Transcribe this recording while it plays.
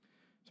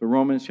So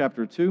Romans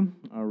chapter 2,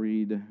 I'll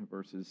read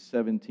verses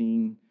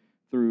 17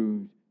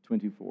 through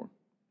 24.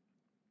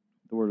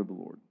 The word of the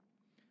Lord.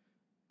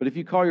 But if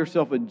you call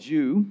yourself a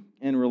Jew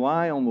and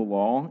rely on the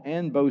law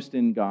and boast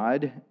in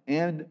God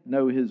and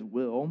know His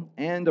will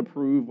and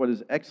approve what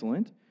is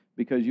excellent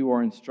because you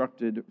are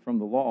instructed from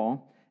the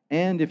law,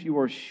 and if you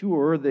are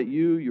sure that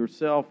you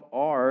yourself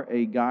are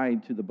a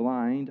guide to the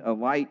blind, a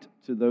light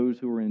to those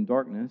who are in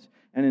darkness,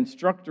 an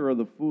instructor of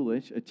the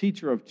foolish, a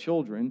teacher of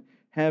children,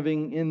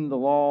 having in the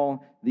law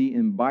the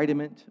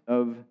embodiment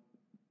of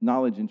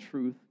knowledge and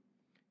truth,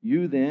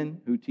 you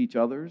then who teach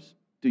others,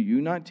 do you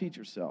not teach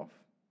yourself?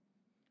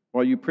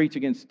 While you preach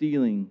against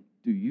stealing,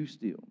 do you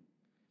steal?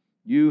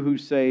 You who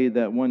say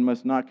that one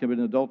must not commit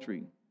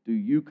adultery, do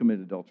you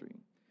commit adultery?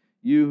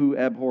 You who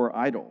abhor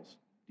idols,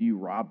 do you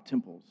rob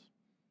temples?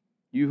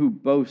 You who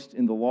boast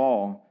in the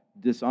law,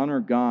 dishonor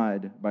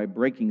God by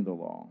breaking the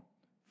law.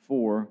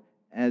 For,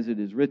 as it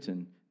is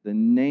written, the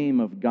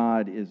name of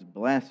God is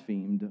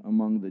blasphemed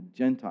among the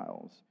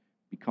Gentiles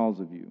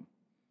because of you.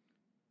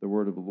 The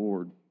word of the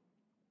Lord.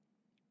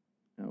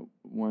 Now,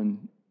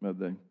 one of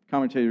the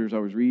commentators I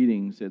was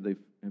reading said they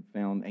have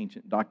found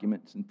ancient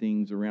documents and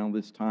things around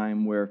this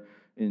time where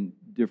in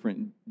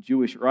different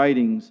Jewish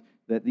writings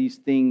that these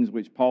things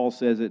which Paul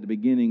says at the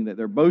beginning that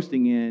they're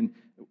boasting in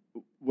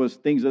was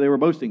things that they were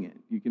boasting in.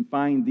 You can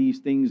find these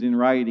things in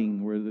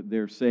writing where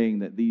they're saying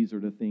that these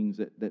are the things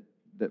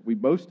that we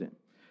boast in.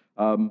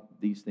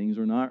 These things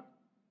are not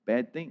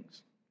bad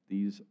things.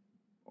 These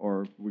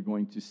are, we're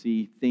going to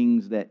see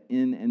things that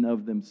in and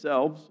of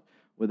themselves,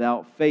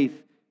 without faith,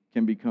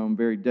 can become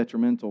very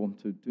detrimental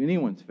to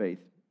anyone's faith.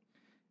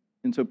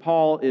 And so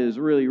Paul is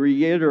really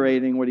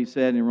reiterating what he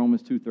said in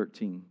Romans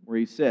 2:13, where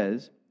he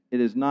says, it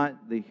is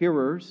not the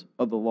hearers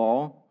of the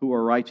law who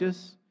are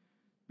righteous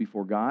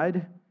before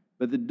God,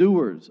 but the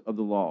doers of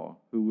the law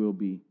who will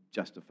be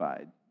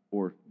justified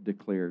or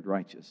declared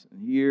righteous.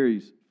 And here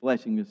he's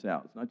fleshing this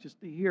out. It's not just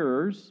the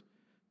hearers,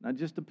 not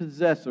just the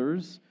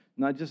possessors,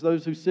 not just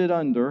those who sit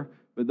under,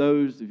 but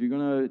those, if you're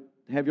going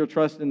to have your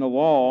trust in the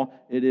law,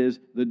 it is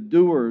the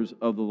doers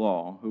of the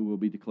law who will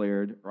be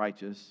declared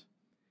righteous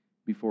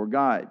before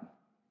God.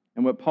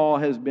 And what Paul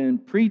has been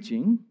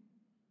preaching,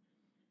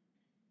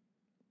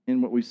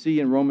 and what we see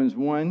in Romans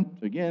 1,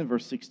 again,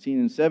 verse 16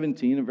 and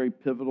 17, a very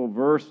pivotal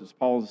verse as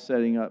Paul is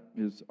setting up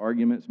his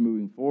arguments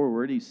moving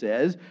forward. He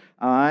says,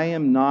 I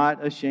am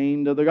not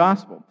ashamed of the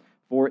gospel,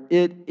 for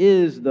it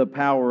is the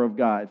power of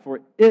God.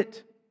 For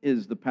it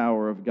is the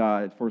power of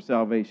God for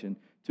salvation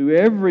to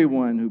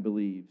everyone who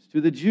believes, to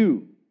the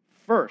Jew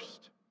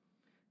first,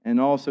 and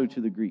also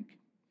to the Greek.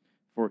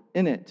 For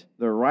in it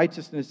the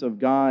righteousness of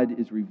God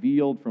is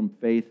revealed from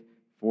faith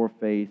for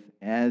faith,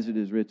 as it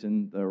is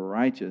written, the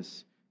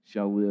righteous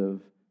shall live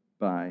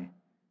by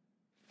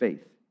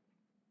faith.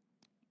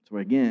 So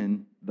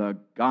again, the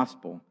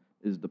gospel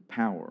is the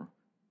power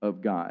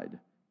of God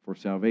for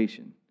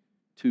salvation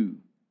to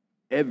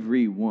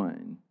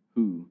everyone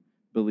who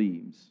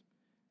believes.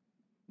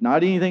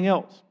 Not anything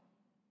else.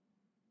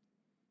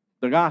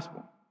 The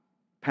gospel,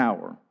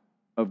 power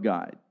of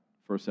God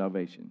for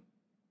salvation.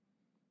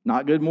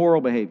 Not good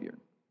moral behavior.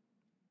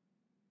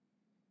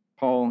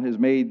 Paul has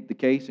made the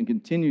case and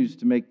continues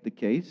to make the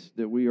case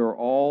that we are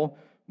all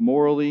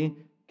morally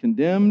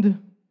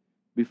condemned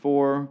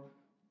before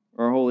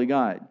our holy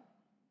God.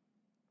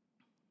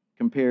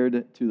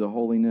 Compared to the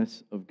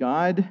holiness of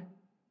God,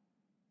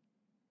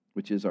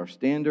 which is our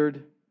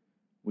standard,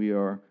 we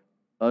are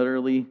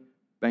utterly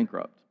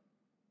bankrupt.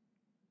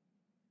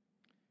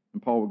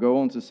 And Paul will go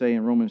on to say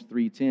in Romans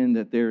 3:10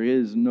 that there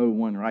is no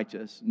one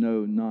righteous,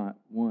 no, not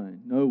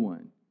one, no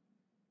one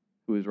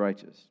who is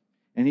righteous.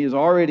 And he has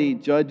already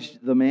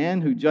judged the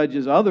man who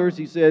judges others.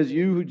 He says,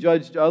 you who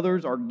judged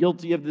others are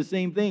guilty of the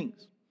same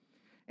things.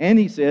 And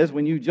he says,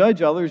 when you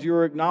judge others,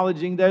 you're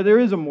acknowledging that there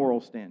is a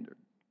moral standard.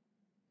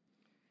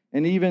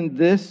 And even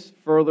this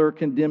further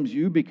condemns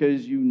you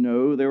because you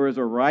know there is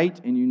a right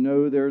and you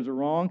know there is a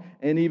wrong.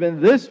 And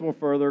even this will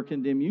further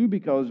condemn you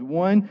because,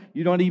 one,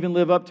 you don't even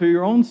live up to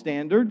your own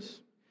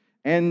standards.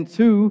 And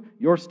two,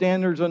 your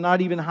standards are not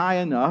even high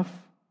enough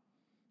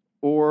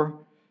or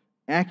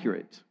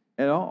accurate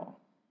at all.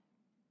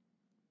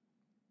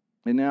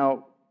 And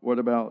now, what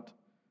about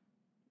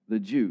the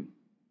Jew?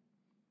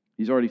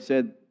 He's already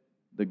said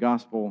the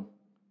gospel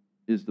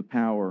is the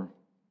power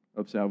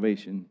of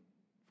salvation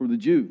for the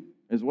Jew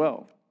as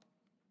well.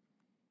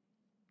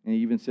 And he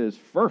even says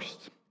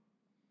first,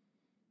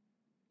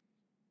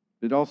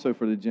 but also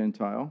for the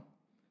Gentile.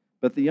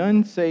 But the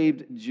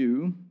unsaved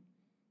Jew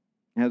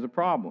has a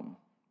problem.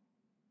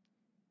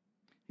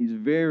 He's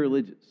very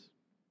religious.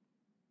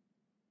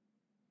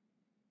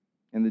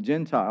 And the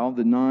Gentile,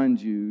 the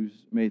non-Jews,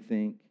 may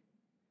think,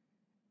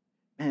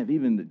 man, if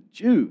even the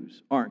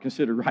Jews aren't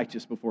considered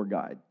righteous before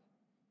God,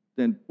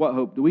 then what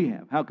hope do we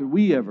have? How could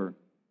we ever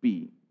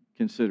be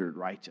considered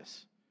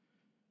righteous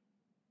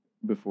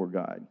before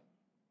God?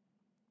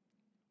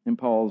 And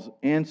Paul's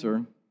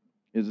answer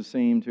is the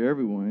same to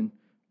everyone.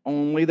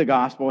 Only the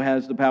gospel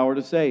has the power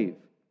to save.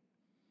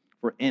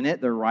 For in it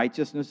the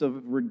righteousness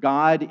of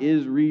God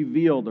is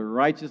revealed. The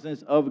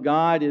righteousness of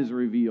God is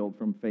revealed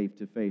from faith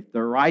to faith.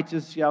 The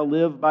righteous shall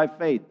live by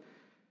faith.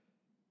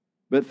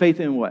 But faith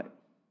in what?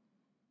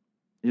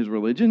 His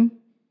religion?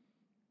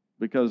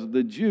 Because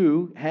the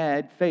Jew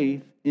had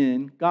faith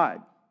in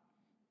God.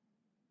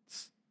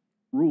 It's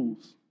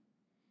rules.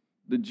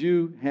 The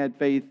Jew had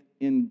faith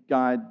in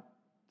God's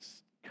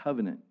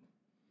covenant.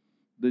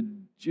 The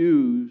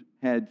Jews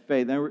had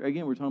faith. Now,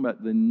 again, we're talking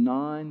about the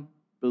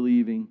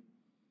non-believing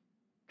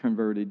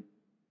converted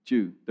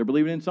Jew. They're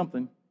believing in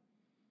something.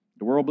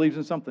 The world believes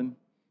in something.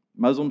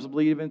 Muslims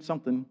believe in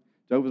something.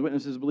 Jehovah's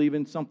Witnesses believe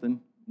in something.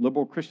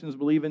 Liberal Christians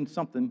believe in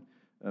something.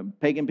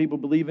 Pagan people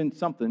believe in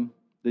something.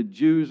 The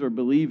Jews are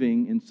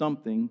believing in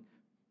something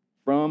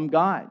from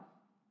God.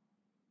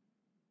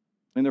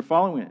 And they're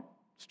following it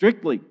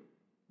strictly.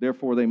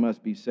 Therefore, they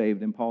must be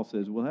saved. And Paul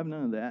says, we'll have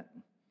none of that.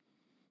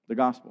 The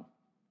gospel,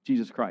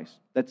 Jesus Christ.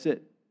 That's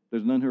it.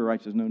 There's none who are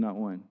righteous, no, not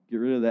one. Get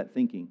rid of that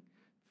thinking.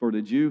 For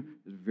the Jew,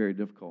 it's very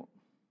difficult.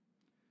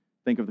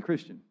 Think of the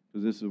Christian,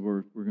 because this is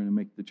where we're going to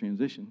make the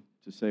transition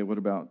to say, what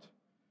about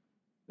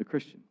the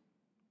Christian?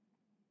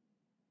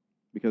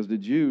 Because the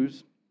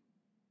Jews,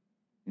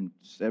 in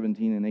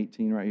 17 and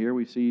 18 right here,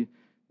 we see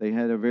they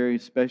had a very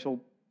special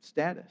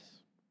status.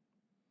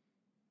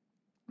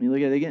 Let me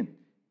look at it again.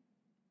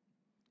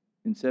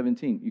 In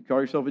 17, you call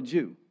yourself a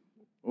Jew.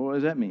 Well, what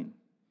does that mean?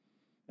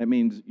 That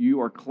means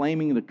you are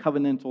claiming the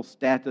covenantal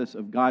status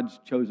of God's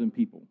chosen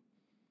people.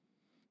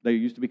 They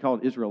used to be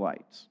called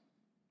Israelites.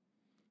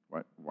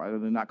 Why are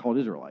they not called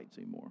Israelites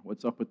anymore?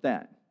 What's up with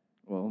that?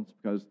 Well, it's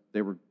because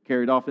they were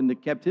carried off into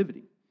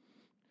captivity.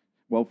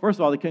 Well, first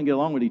of all, they couldn't get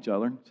along with each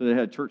other, so they had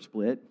a church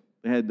split.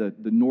 They had the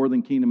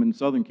northern kingdom and the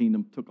southern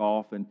kingdom took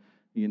off, and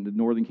the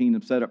northern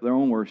kingdom set up their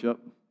own worship,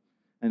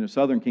 and the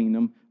southern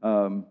kingdom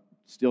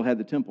still had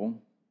the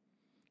temple.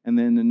 And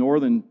then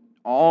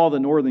all the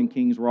northern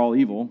kings were all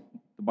evil,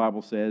 the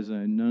Bible says,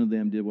 and none of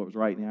them did what was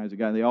right in the eyes of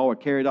God. They all were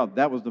carried off.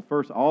 That was the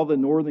first. All the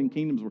northern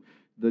kingdoms,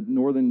 the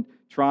northern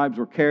tribes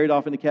were carried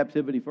off into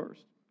captivity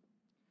first.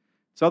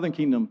 Southern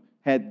kingdom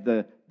had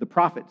the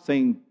prophet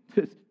saying,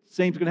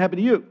 same's going to happen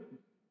to you.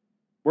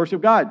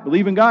 Worship God,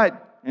 believe in God.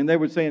 And they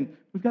were saying,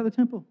 we've got the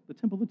temple. We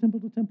got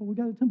a temple. What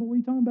are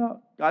you talking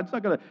about?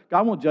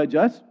 God won't judge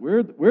us.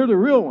 We're the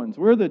real ones.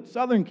 We're the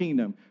southern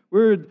kingdom.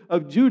 We're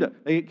of Judah.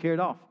 They get carried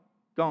off.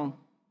 Gone.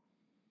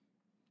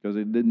 Because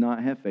they did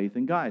not have faith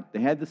in God. They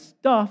had the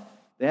stuff,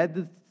 they had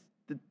the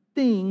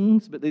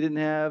things, but they didn't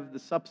have the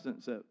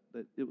substance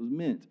that it was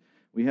meant.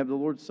 We have the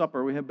Lord's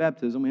Supper, we have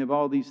baptism, we have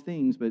all these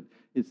things, but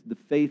it's the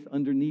faith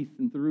underneath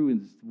and through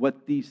and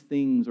what these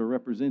things are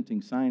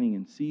representing, signing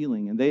and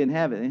sealing. And they didn't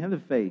have it. They didn't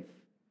have the faith.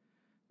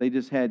 They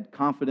just had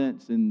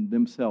confidence in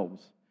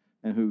themselves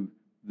and who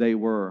they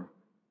were.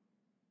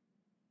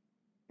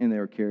 And they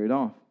were carried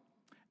off.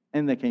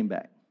 And they came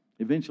back.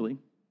 Eventually,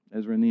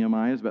 Ezra and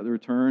Nehemiah is about the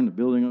return, the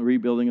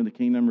rebuilding of the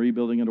kingdom,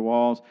 rebuilding of the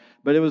walls.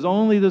 But it was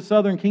only the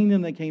southern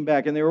kingdom that came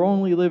back, and they were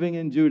only living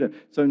in Judah.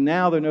 So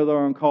now they're no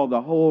longer called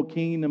the whole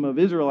kingdom of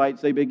Israelites.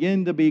 They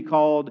begin to be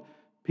called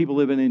people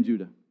living in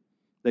Judah.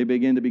 They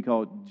begin to be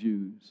called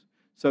Jews.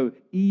 So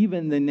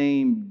even the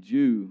name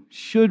Jew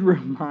should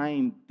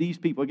remind these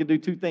people. It could do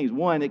two things.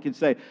 One, it could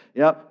say,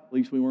 yep, at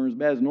least we weren't as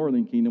bad as the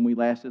northern kingdom. We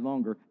lasted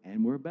longer,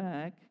 and we're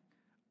back.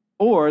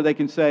 Or they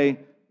can say,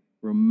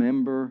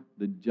 remember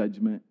the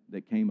judgment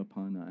that came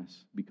upon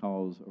us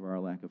because of our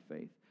lack of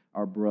faith.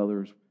 Our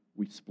brothers,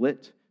 we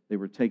split. They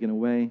were taken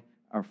away.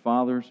 Our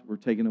fathers were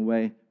taken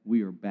away.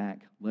 We are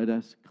back. Let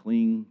us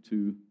cling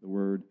to the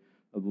word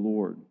of the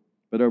Lord.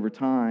 But over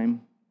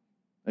time,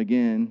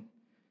 again,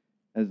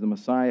 as the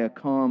Messiah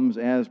comes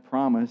as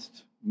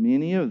promised,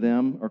 many of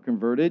them are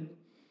converted,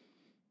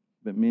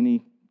 but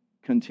many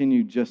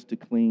continue just to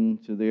cling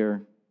to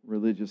their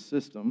religious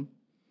system.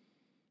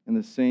 And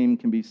the same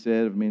can be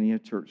said of many a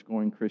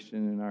church-going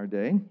Christian in our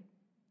day.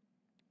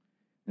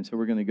 And so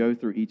we're going to go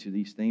through each of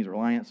these things: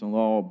 reliance on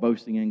law,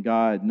 boasting in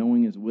God,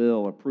 knowing His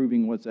will,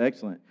 approving what's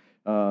excellent,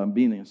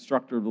 being an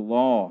instructor of the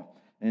law.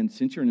 And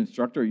since you're an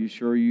instructor, are you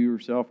sure you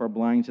yourself are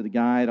blind to the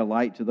guide, a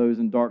light to those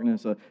in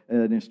darkness, an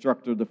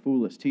instructor of the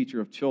foolish,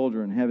 teacher of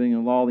children, having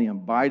in law the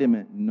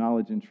embodiment in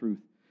knowledge and truth?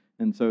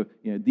 And so,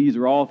 these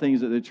are all things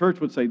that the church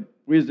would say,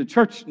 we as the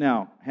church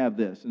now have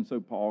this. And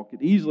so Paul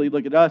could easily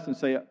look at us and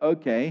say,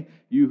 okay,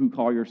 you who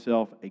call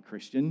yourself a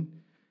Christian.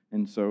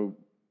 And so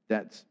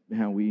that's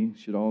how we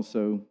should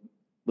also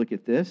look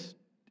at this.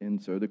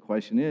 And so the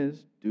question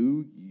is,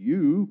 do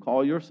you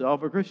call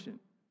yourself a Christian?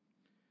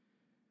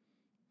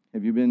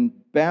 Have you been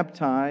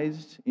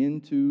baptized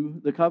into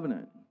the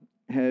covenant?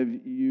 Have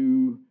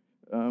you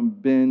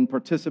been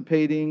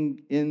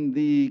participating in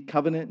the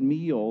covenant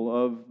meal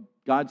of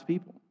God's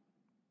people,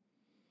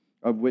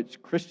 of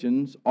which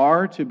Christians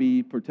are to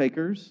be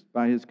partakers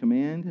by His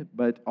command,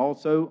 but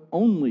also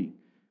only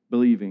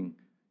believing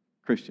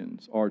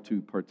Christians are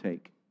to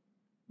partake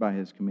by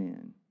His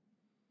command?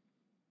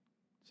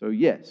 So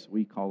yes,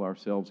 we call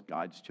ourselves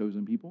God's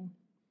chosen people,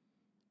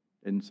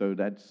 and so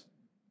that's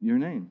your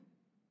name.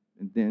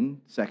 And then,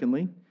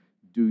 secondly,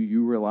 do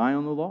you rely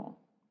on the law?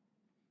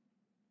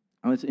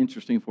 Oh, it's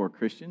interesting for a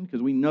Christian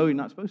because we know you're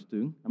not supposed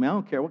to. I mean, I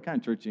don't care what kind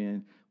of church you're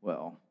in.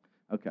 Well,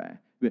 okay.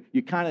 But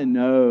you kind of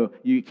know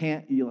you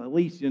can't, at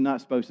least you're not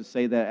supposed to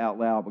say that out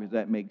loud because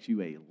that makes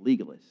you a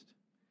legalist.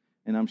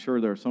 And I'm sure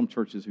there are some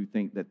churches who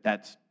think that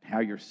that's how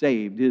you're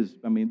saved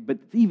but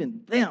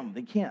even them,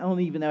 I don't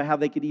even know how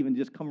they could even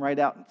just come right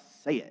out and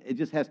say it. It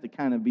just has to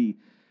kind of be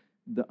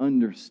the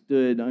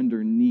understood,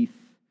 underneath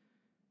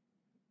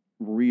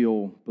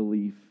real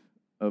belief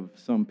of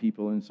some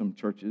people in some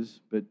churches.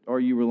 But are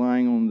you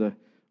relying on the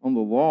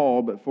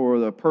law? But for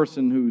the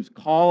person who's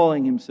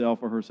calling himself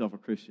or herself a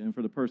Christian,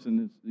 for the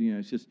person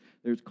that's,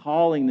 they're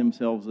calling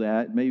themselves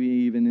that, maybe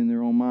even in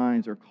their own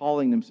minds, or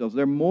calling themselves,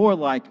 they're more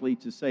likely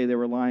to say they're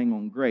relying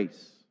on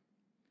grace.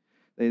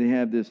 They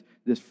have this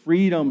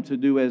freedom to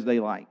do as they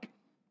like.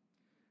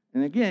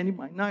 And again, you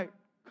might not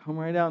come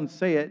right out and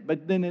say it,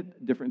 but then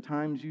at different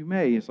times you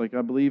may. It's like,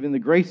 I believe in the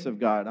grace of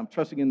God. I'm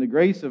trusting in the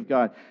grace of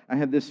God. I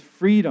have this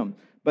freedom.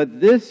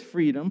 But this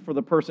freedom for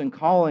the person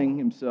calling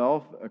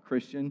himself a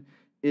Christian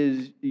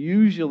is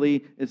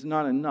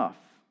not enough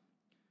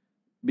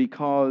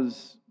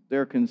because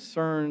they're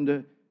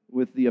concerned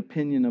with the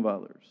opinion of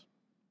others.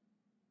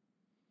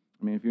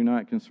 I mean, if you're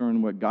not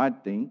concerned what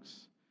God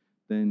thinks,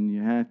 then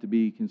you have to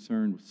be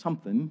concerned with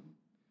something.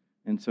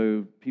 And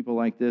so people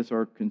like this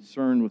are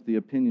concerned with the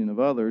opinion of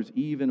others,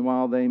 even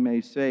while they may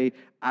say,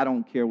 I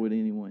don't care what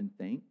anyone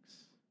thinks.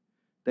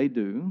 They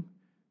do.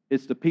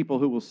 It's the people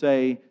who will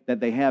say that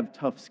they have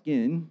tough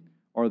skin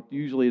are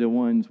usually the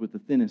ones with the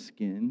thinnest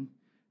skin.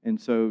 And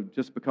so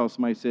just because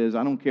somebody says,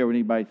 I don't care what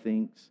anybody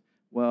thinks,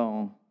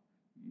 well,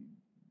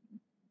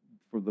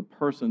 for the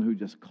person who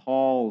just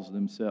calls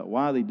themselves,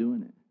 why are they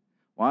doing it?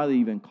 Why are they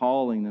even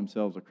calling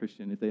themselves a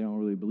Christian if they don't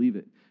really believe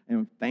it?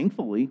 And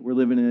thankfully, we're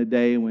living in a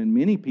day when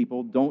many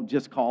people don't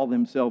just call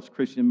themselves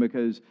Christian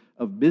because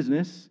of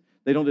business.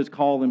 They don't just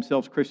call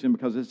themselves Christian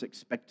because it's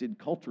expected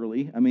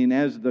culturally. I mean,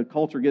 as the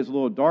culture gets a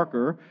little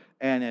darker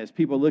and as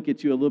people look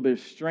at you a little bit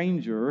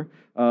stranger,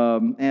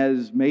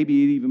 as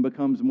maybe it even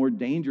becomes more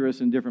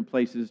dangerous in different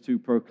places to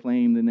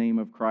proclaim the name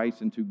of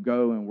Christ and to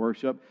go and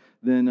worship,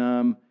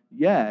 then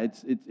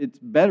it's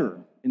better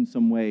in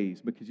some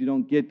ways because you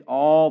don't get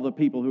all the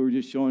people who are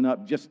just showing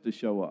up just to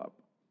show up.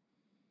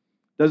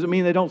 Doesn't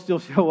mean they don't still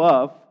show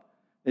up.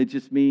 It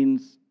just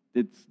means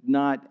it's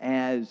not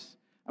as...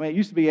 I mean, it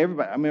used to be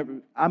everybody. I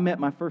remember I met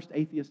my first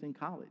atheist in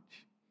college.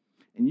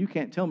 And you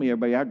can't tell me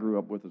everybody I grew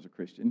up with was a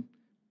Christian,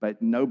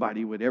 but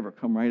nobody would ever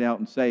come right out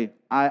and say,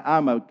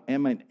 I'm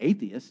an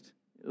atheist.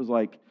 It was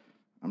like,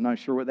 I'm not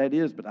sure what that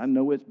is, but I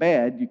know it's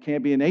bad. You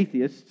can't be an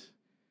atheist.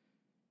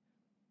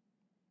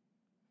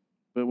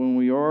 But when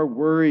we are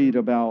worried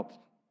about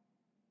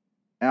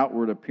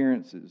outward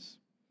appearances,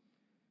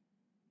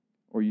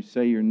 or you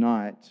say you're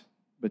not,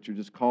 but you're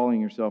just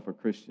calling yourself a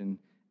Christian,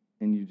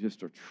 and you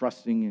just are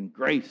trusting in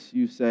grace,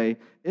 you say,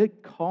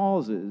 it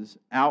causes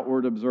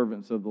outward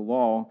observance of the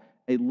law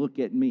a look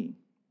at me,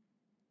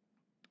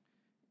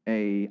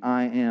 I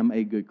am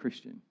a good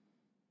Christian.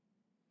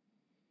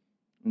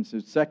 And so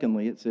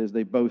secondly, it says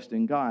they boast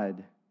in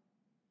God.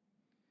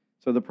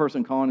 So the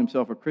person calling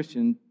himself a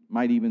Christian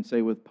might even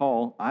say with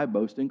Paul, I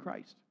boast in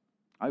Christ.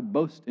 I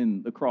boast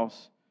in the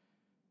cross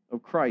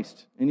of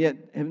Christ, and yet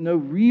have no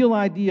real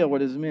idea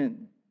what is meant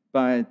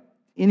by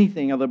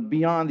anything other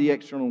beyond the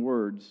external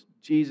words.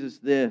 Jesus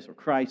this, or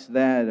Christ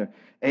that, or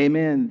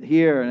amen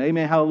here, and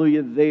amen,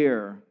 hallelujah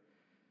there.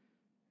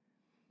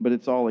 But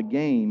it's all a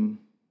game,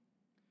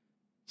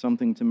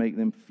 something to make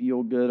them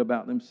feel good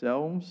about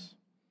themselves,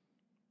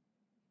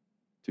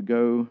 to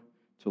be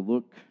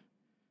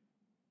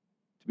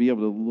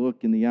able to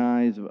look in the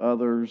eyes of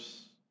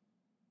others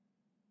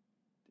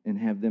and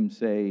have them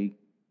say,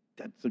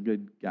 that's a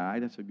good guy,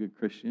 that's a good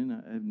Christian,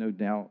 I have no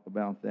doubt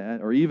about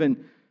that. Or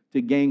even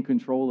to gain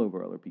control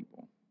over other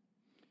people.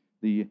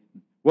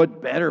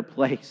 What better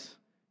place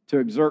to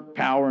exert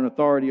power and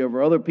authority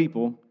over other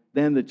people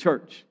than the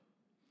church?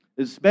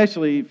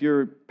 Especially if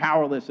you're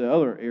powerless in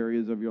other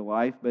areas of your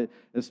life, but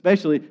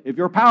especially if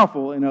you're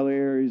powerful in other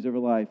areas of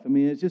your life. I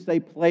mean, it's just a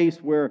place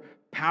where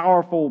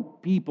powerful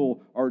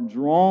people are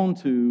drawn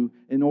to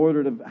in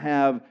order to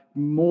have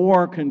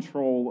more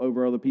control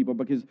over other people,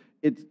 because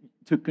it's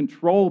to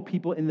control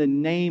people in the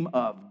name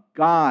of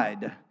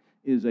God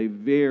is a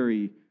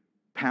very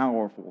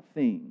powerful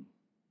thing.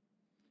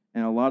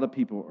 And a lot of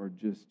people are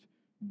just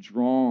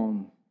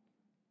drawn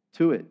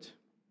to it.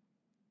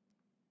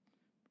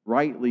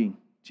 Rightly,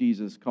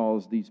 Jesus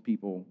calls these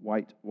people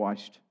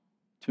whitewashed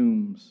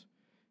tombs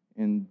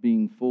and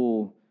being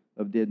full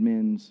of dead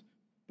men's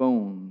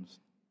bones.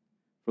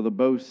 For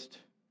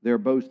their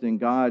boast in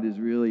God is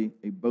really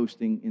a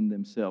boasting in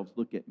themselves.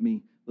 Look at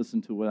me.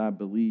 Listen to what I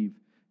believe,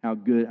 how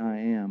good I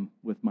am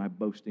with my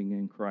boasting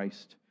in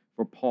Christ.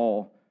 For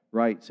Paul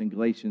writes in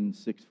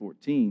Galatians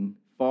 6:14,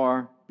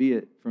 far be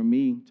it from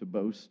me to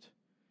boast,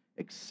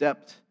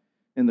 except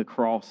in the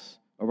cross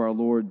of our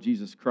Lord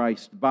Jesus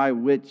Christ, by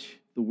which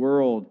the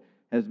world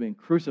has been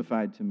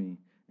crucified to me,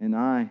 and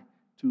I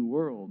to the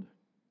world.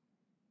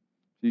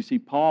 So you see,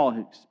 Paul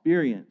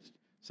experienced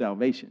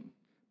salvation.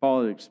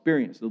 Paul had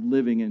experienced the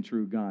living and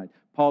true God.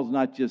 Paul's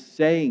not just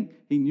saying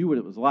he knew what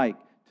it was like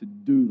to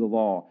do the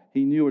law.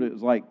 He knew what it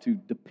was like to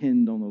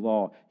depend on the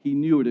law. He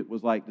knew what it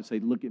was like to say,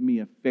 look at me,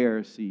 a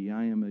Pharisee.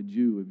 I am a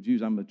Jew of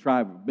Jews. I'm a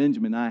tribe of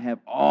Benjamin. I have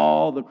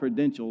all the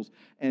credentials.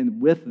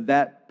 And with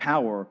that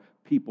power,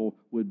 people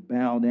would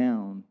bow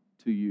down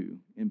to you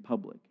in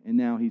public. And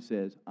now he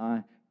says,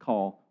 I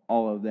call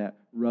all of that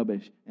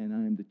rubbish, and I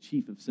am the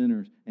chief of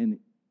sinners. And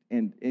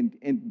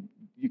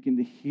you can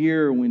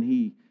hear when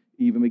he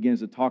even begins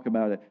to talk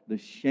about it, the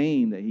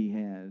shame that he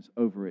has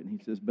over it. And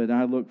he says, but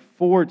I look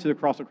forward to the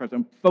cross of Christ.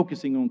 I'm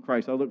focusing on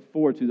Christ. I look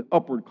forward to the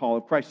upward call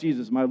of Christ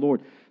Jesus, my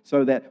Lord,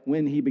 so that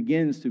when he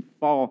begins to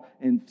fall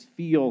and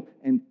feel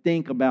and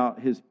think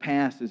about his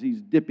past as he's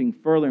dipping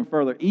further and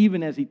further,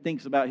 even as he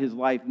thinks about his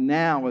life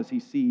now as he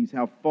sees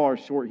how far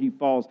short he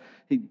falls,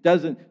 he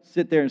doesn't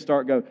sit there and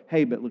go,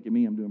 hey, but look at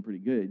me, I'm doing pretty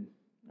good.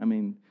 I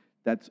mean,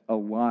 that's a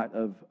lot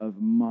of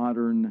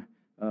modern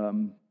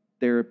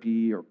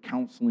therapy or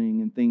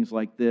counseling and things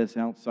like this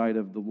outside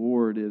of the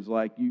Lord is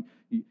like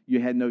you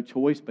had no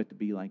choice but to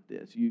be like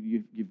this.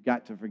 You've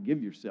got to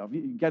forgive yourself.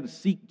 You've got to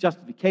seek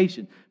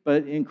justification.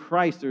 But in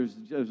Christ, there's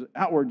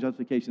outward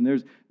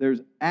justification.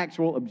 There's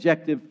actual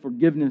objective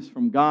forgiveness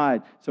from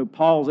God. So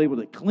Paul's able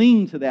to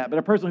cling to that. But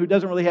a person who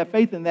doesn't really have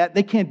faith in that,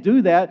 they can't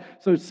do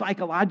that. So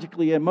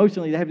psychologically,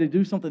 emotionally, they have to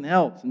do something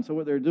else. And so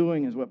what they're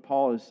doing is what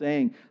Paul is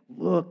saying.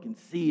 Look and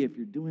see if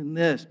you're doing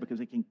this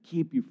because it can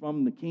keep you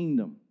from the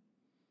kingdom.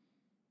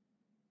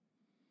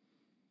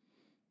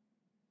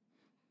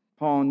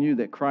 Paul knew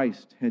that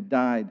Christ had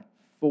died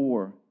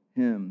for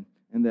him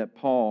and that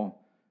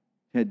Paul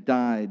had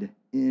died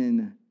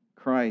in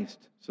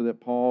Christ so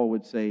that Paul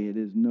would say, it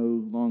is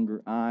no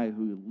longer I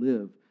who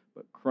live,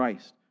 but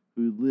Christ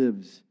who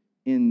lives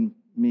in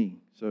me.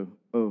 So,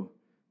 oh,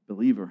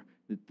 believer,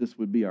 that this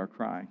would be our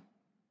cry.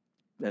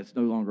 That's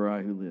no longer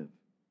I who live,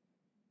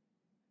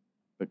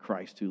 but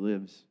Christ who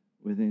lives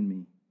within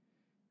me.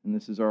 And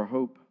this is our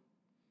hope.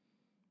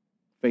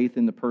 Faith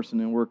in the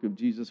person and work of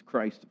Jesus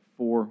Christ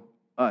for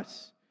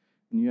us.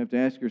 And you have to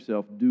ask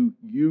yourself, do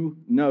you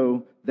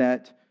know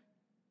that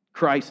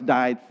Christ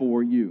died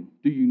for you?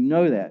 Do you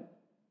know that?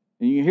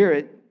 And you can hear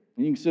it,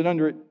 and you can sit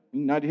under it, you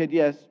can nod your head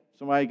yes.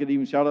 Somebody could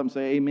even shout up and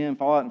say amen,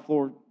 fall out on the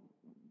floor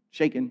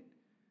shaking,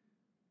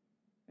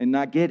 and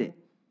not get it.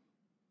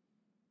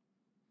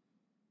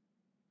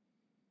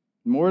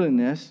 More than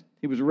this,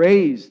 he was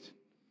raised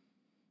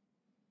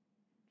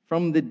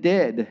from the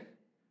dead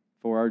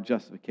for our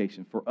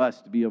justification, for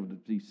us to be able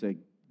to say,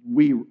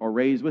 we are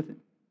raised with him.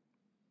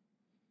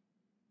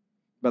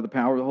 By the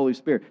power of the Holy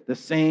Spirit. The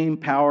same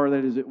power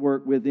that is at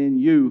work within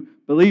you,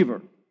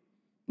 believer.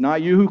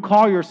 Not you who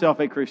call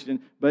yourself a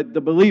Christian, but the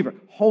believer.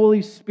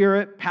 Holy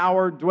Spirit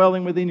power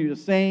dwelling within you. The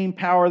same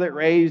power that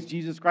raised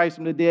Jesus Christ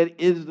from the dead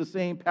is the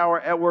same power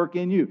at work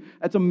in you.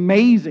 That's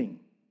amazing.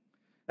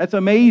 That's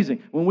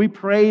amazing. When we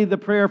pray the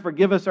prayer,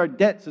 forgive us our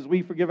debts as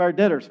we forgive our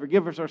debtors,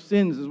 forgive us our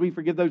sins as we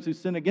forgive those who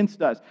sin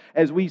against us,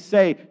 as we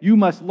say, you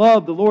must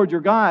love the Lord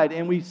your God,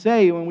 and we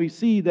say, when we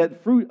see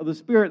that fruit of the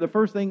Spirit, the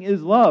first thing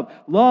is love.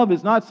 Love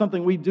is not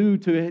something we do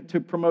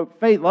to promote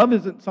faith. Love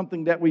isn't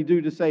something that we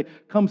do to say,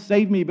 come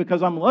save me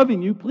because I'm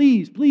loving you.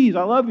 Please, please,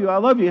 I love you,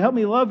 help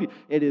me love you.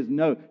 It is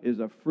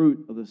a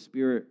fruit of the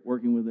Spirit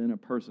working within a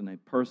person. A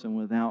person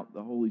without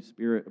the Holy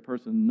Spirit, a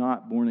person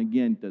not born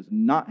again, does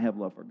not have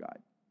love for God.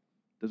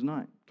 Does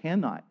not,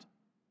 cannot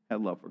have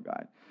love for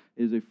God.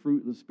 It is a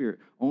fruit of the Spirit.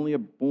 Only a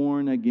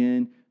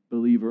born-again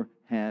believer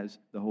has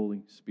the Holy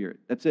Spirit.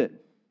 That's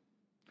it.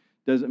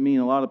 Doesn't mean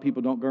a lot of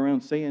people don't go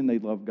around saying they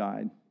love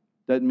God.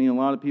 Doesn't mean a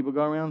lot of people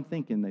go around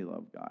thinking they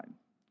love God.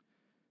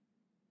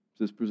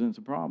 This presents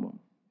a problem.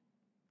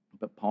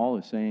 But Paul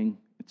is saying,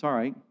 it's all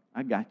right,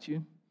 I got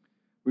you.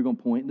 We're going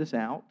to point this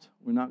out.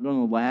 We're not going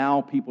to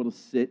allow people to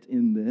sit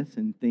in this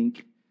and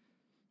think,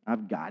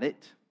 I've got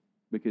it.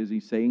 Because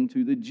he's saying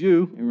to the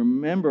Jew, and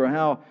remember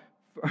how,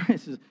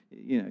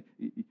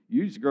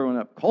 you're just growing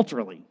up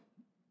culturally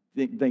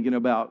thinking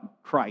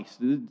about Christ.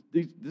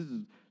 This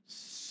is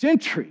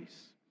centuries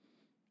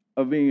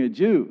of being a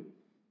Jew.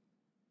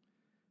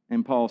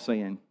 And Paul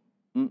saying,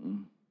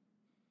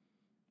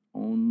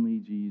 only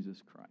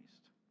Jesus Christ.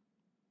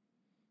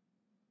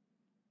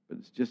 But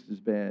it's just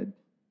as bad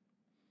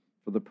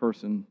for the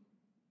person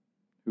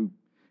who,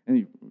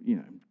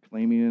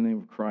 claiming the name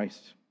of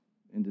Christ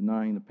and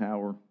denying the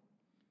power.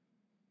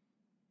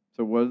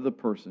 So what of the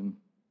person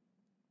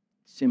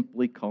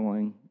simply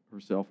calling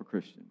herself a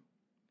Christian?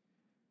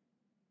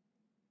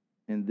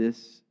 And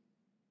this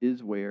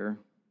is where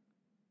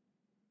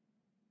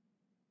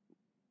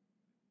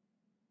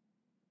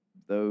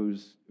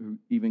those who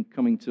even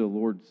coming to the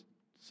Lord's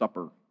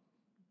Supper,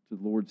 to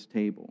the Lord's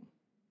table,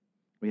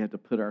 we have to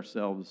put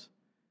ourselves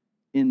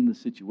in the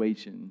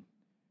situation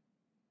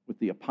with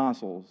the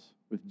apostles,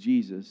 with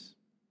Jesus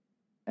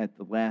at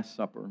the Last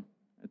Supper,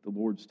 at the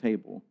Lord's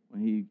table,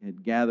 when he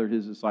had gathered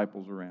his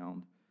disciples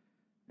around,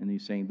 and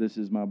he's saying, this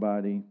is my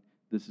body,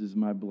 this is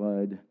my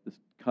blood, this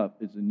cup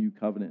is a new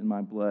covenant in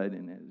my blood.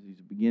 And as he's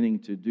beginning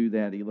to do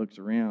that, he looks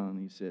around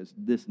and he says,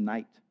 this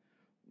night,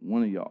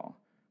 one of y'all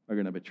are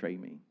going to betray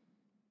me.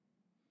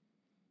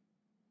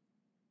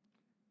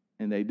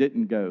 And they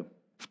didn't go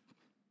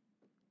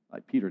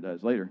like Peter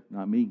does later,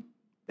 not me.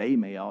 They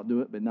may all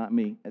do it, but not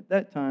me. At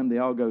that time, they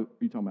all go, are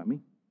you talking about me?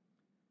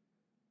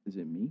 Is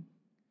it me?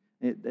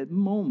 At that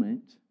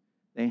moment,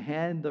 they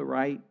had the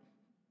right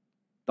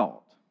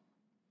thought.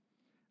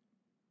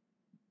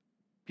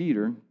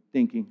 Peter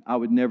thinking, I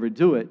would never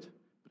do it,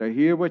 but I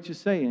hear what you're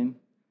saying.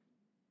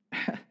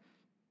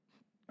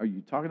 Are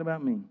you talking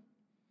about me?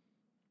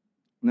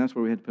 And that's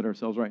where we have to put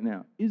ourselves right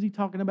now. Is he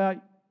talking about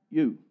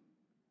you?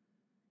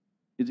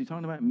 Is he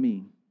talking about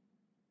me?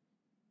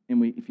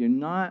 And if you're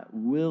not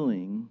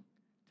willing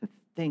to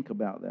think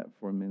about that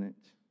for a minute,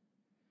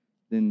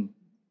 then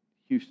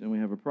Houston, we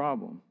have a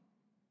problem.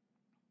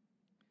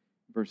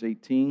 Verse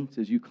 18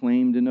 says, you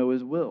claim to know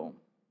his will.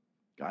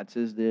 God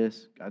says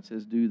this, God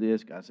says do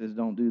this, God says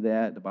don't do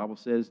that. The Bible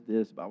says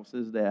this, the Bible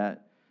says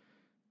that.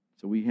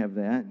 So we have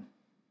that.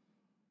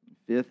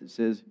 Fifth, it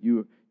says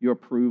you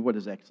approve what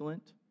is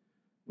excellent.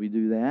 We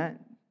do that.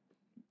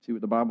 See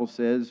what the Bible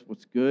says,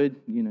 what's good.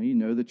 You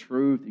know the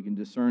truth. You can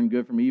discern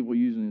good from evil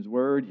using his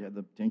word. You have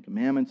the Ten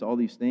Commandments, all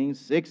these things.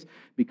 6,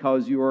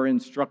 because you are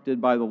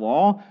instructed by the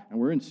law, and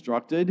we're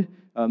instructed.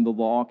 The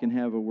law can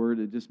have a word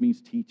that just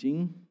means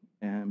teaching.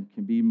 Can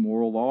be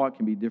moral law. It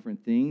can be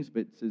different things.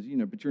 But it says,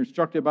 but you're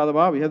instructed by the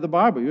Bible. You have the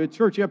Bible. You have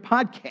church. You have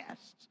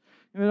podcasts.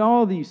 You have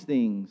all these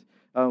things.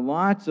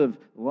 Lots of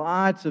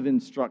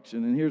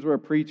instruction. And here's where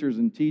preachers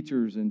and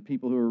teachers and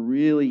people who are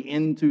really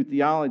into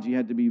theology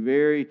had to be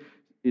very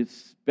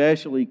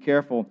especially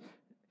careful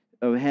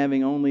of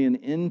having only an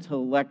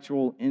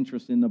intellectual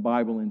interest in the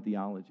Bible and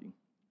theology.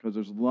 Because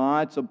there's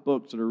lots of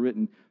books that are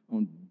written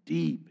on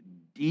deep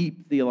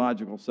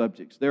theological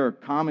subjects. There are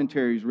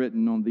commentaries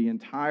written on the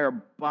entire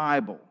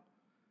Bible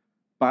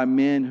by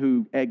men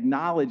who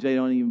acknowledge they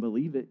don't even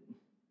believe it.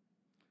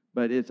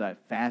 But it's a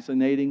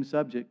fascinating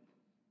subject.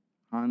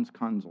 Hans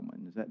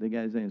Kanzelman, is that the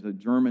guy's name? It's a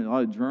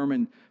lot of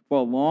German. For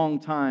a long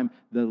time,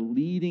 the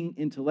leading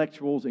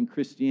intellectuals in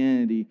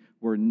Christianity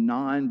were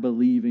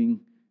non-believing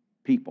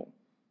people.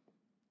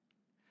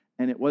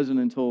 And it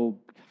wasn't until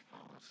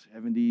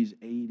 70s,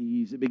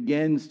 80s, it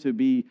begins to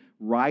be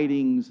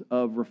writings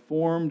of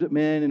reformed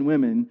men and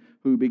women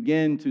who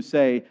begin to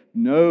say,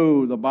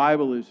 no, the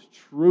Bible is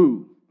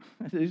true.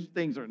 These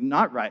things are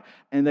not right.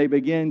 And they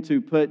begin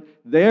to put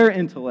their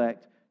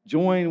intellect,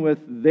 join with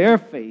their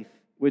faith,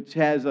 which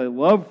has a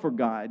love for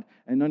God,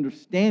 an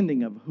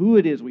understanding of who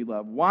it is we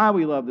love, why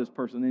we love this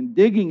person, and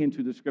digging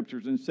into the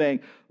Scriptures and saying,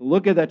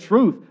 look at the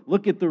truth,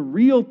 look at the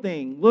real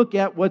thing, look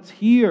at what's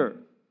here.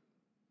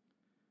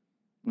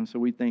 And so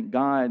we thank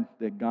God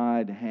that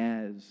God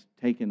has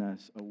taken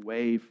us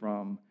away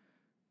from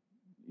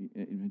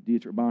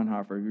Dietrich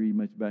Bonhoeffer. You read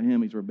much about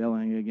him. He's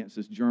rebelling against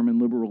this German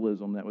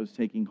liberalism that was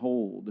taking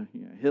hold.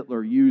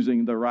 Hitler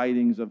using the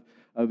writings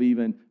of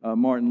even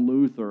Martin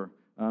Luther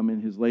in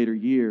his later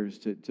years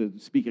to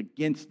speak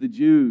against the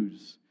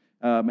Jews.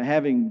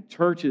 Having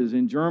churches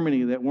in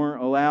Germany that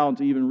weren't allowed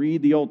to even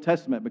read the Old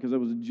Testament because it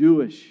was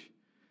Jewish.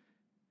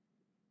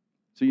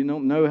 So you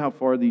don't know how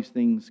far these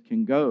things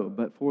can go.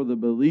 But for the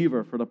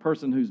believer, for the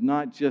person who's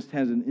not just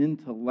has an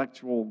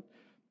intellectual,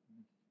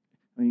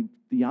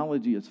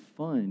 theology is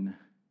fun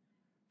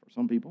for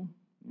some people.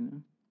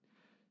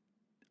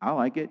 I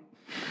like it.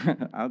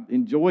 I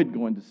enjoyed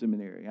going to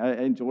seminary. I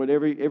enjoyed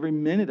every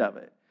minute of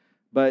it.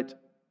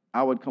 But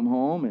I would come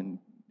home and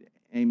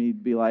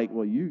Amy'd be like,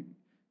 well,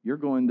 you're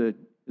going to,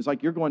 it's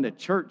like you're going to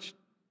church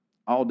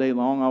all day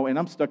long, and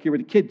I'm stuck here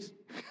with the kids.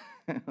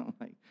 I'm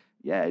like,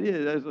 yeah, it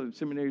is.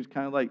 Seminary is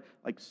kind of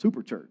like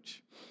super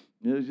church.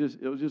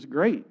 It was just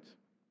great.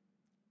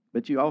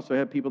 But you also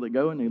have people that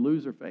go and they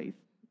lose their faith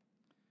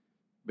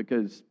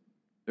because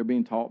they're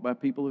being taught by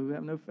people who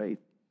have no faith.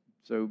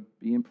 So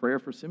be in prayer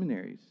for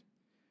seminaries.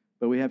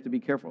 But we have to be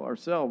careful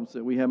ourselves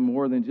that we have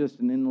more than just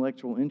an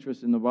intellectual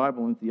interest in the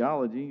Bible and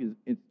theology.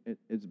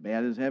 It's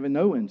bad as having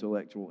no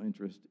intellectual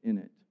interest in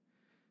it.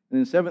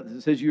 And then 7th,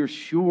 it says, you're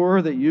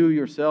sure that you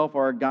yourself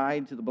are a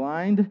guide to the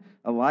blind,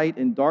 a light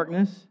in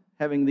darkness,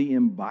 having the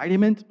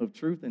embodiment of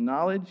truth and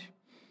knowledge.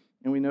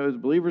 And we know as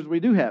believers we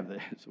do have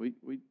this.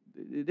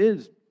 It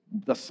is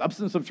the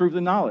substance of truth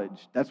and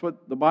knowledge. That's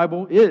what the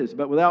Bible is.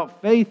 But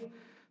without faith,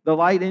 the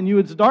light in you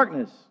is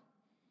darkness.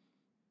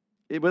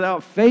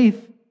 Without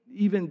faith,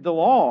 even the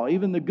law,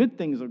 even the good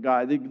things of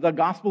God, the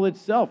gospel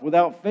itself,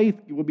 without faith,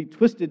 you will be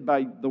twisted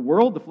by the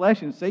world, the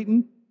flesh, and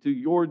Satan to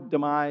your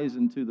demise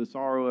and to the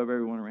sorrow of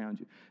everyone around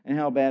you. And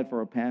how bad for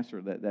a pastor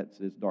that's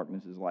his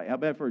darkness is light. How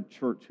bad for a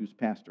church whose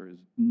pastor is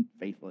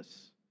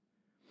faithless.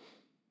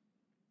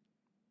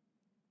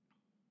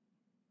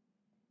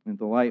 And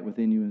the light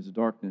within you is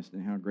darkness,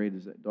 and how great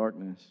is that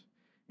darkness?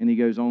 And he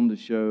goes on to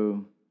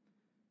show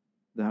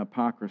the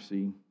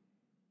hypocrisy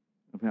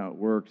of how it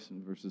works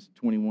in verses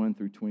 21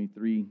 through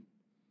 23.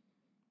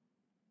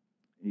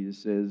 He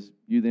just says,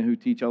 you then who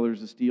teach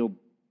others to steal, do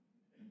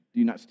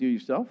you not steal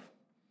yourself?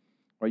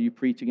 Or you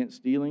preach against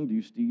stealing? Do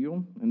you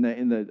steal? And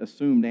the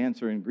assumed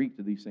answer in Greek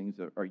to these things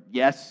are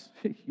yes,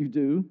 you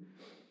do.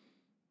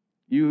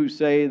 You who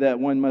say that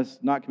one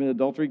must not commit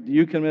adultery, do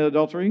you commit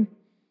adultery?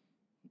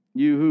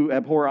 You who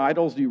abhor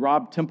idols, do you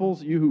rob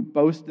temples? You who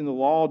boast in the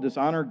law,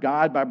 dishonor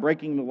God by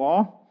breaking the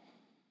law?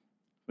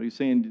 So he's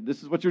saying,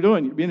 this is what you're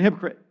doing. You're being a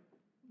hypocrite.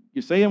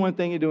 You're saying one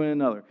thing, you're doing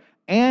another.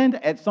 And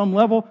at some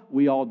level,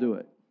 we all do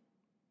it.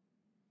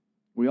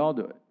 We all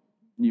do it.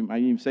 You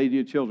might even say to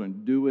your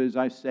children, do as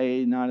I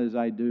say, not as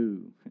I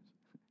do.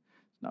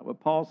 It's not what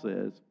Paul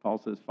says. Paul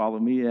says, follow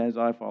me as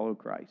I follow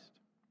Christ.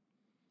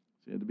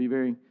 So you have to be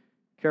very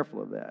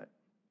careful of that.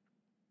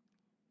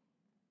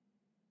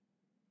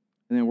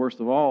 And then worst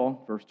of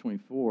all, verse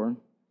 24,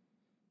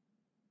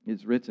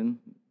 it's written,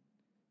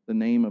 the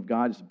name of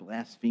God is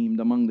blasphemed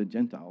among the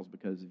Gentiles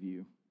because of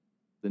you.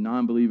 The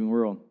non-believing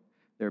world,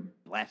 they're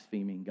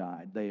blaspheming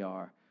God. They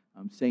are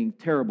saying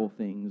terrible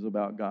things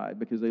about God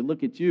because they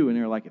look at you and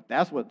they're like, if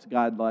that's what's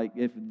God like,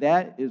 if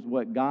that is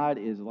what God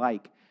is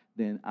like,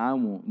 then I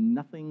want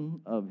nothing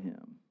of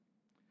him.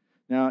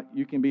 Now,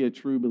 you can be a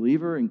true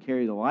believer and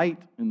carry the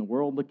light, and the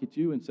world look at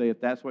you and say,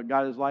 if that's what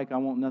God is like, I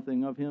want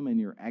nothing of him, and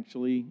you're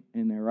actually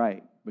in their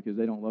right because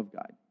they don't love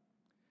God.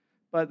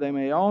 But they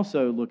may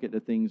also look at the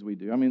things we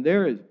do. I mean,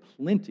 there is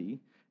plenty,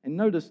 and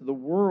notice the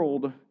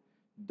world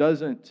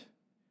doesn't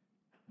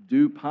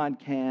do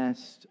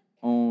podcasts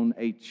on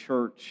a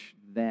church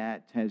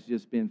that has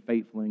just been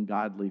faithful and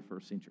godly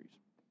for centuries.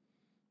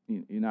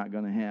 You're not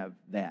going to have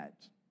that.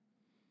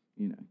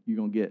 You're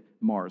going to get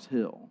Mars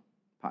Hill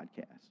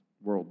podcast.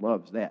 The world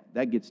loves that.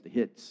 That gets the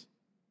hits.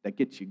 That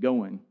gets you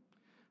going.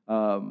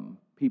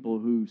 People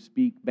who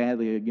speak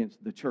badly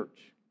against the church.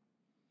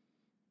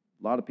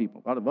 A lot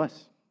of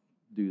us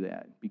do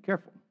that. Be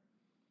careful.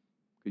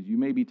 Because you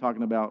may be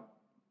talking about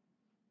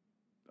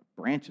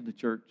a branch of the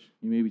church.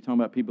 You may be talking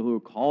about people who are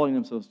calling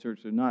themselves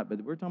church or not.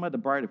 But we're talking about the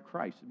bride of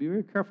Christ. Be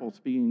very careful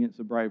speaking against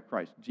the bride of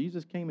Christ.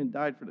 Jesus came and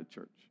died for the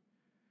church.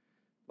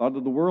 A lot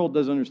of the world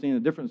doesn't understand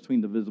the difference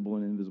between the visible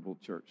and invisible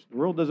church. The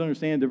world doesn't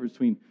understand the difference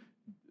between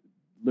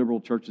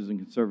liberal churches and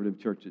conservative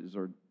churches,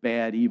 or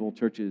bad, evil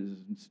churches,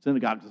 and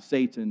synagogues of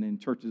Satan,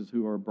 and churches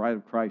who are bride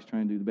of Christ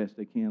trying to do the best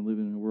they can,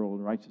 living in a world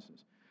of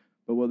righteousness.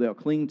 But what they'll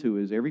cling to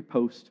is every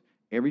post,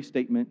 every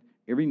statement,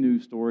 every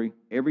news story,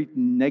 every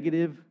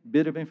negative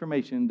bit of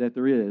information that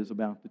there is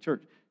about the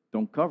church.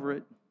 Don't cover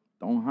it.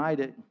 Don't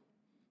hide it.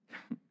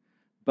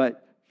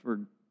 But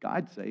for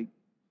God's sake,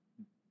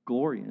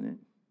 glory in it.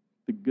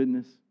 The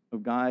goodness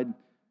of God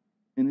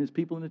and his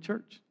people in the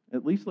church.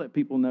 At least let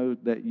people know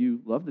that you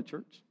love the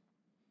church.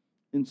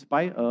 In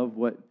spite of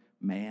what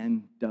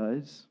man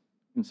does,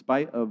 in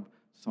spite of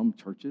some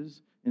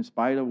churches, in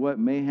spite of what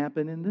may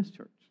happen in this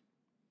church.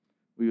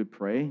 We would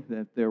pray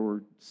that there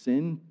were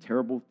sin,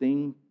 terrible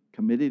thing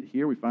committed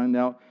here. We find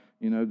out,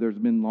 there's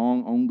been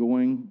long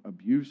ongoing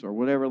abuse or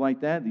whatever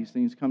like that. These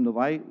things come to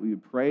light. We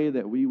would pray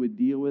that we would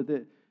deal with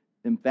it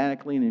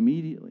emphatically and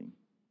immediately.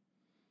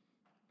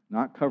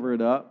 Not cover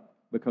it up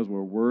because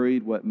we're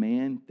worried what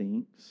man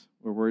thinks.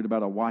 We're worried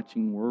about a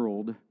watching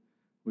world.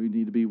 We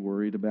need to be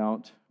worried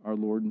about our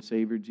Lord and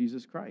Savior,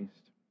 Jesus Christ.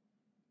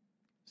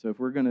 So if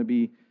we're going to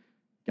be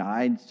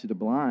guides to the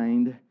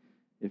blind,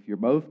 if you're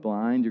both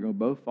blind, you're going to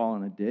both fall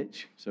in a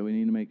ditch. So we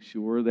need to make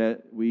sure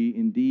that we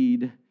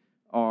indeed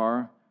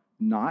are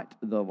not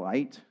the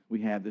light.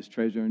 We have this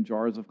treasure in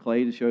jars of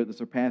clay to show that the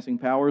surpassing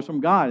power is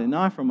from God and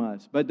not from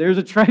us. But there's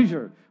a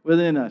treasure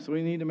within us.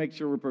 We need to make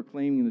sure we're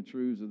proclaiming the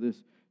truths of this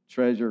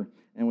treasure.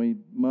 And we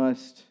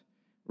must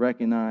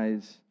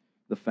recognize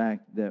the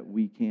fact that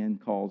we can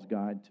cause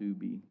God to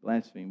be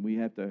blasphemed. We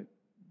have to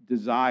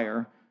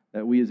desire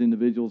that we as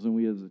individuals and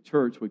we as a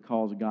church would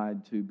cause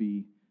God to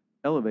be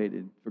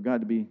elevated, for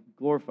God to be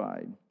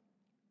glorified.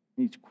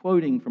 He's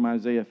quoting from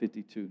Isaiah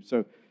 52.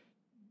 So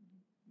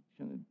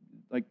I'd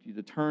like you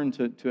to turn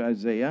to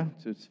Isaiah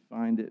to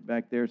find it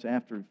back there. It's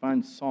after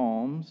find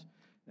Psalms,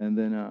 and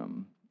then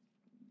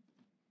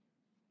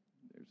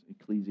there's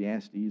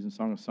Ecclesiastes and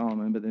Song of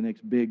Solomon, but the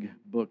next big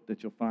book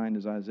that you'll find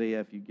is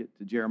Isaiah. If you get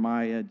to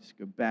Jeremiah, just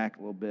go back a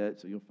little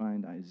bit, so you'll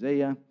find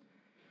Isaiah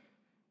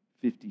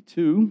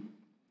 52,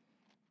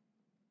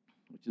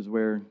 which is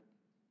where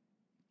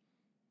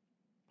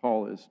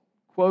Paul is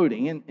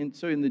quoting. And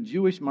so in the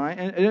Jewish mind,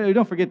 and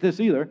don't forget this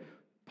either,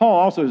 Paul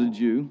also is a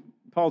Jew.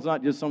 Paul's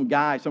not just some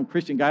guy, some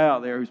Christian guy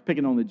out there who's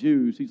picking on the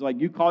Jews. He's like,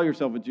 you call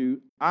yourself a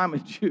Jew, I'm a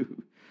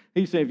Jew.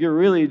 He's saying, if you're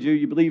really a Jew,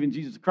 you believe in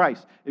Jesus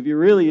Christ. If you're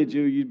really a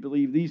Jew, you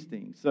believe these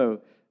things.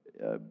 So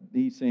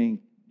he's saying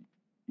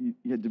you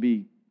had to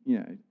be,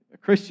 a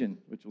Christian,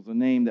 which was a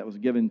name that was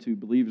given to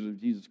believers of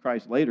Jesus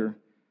Christ later,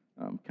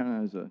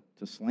 kind of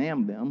to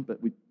slam them. But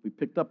we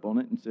picked up on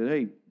it and said,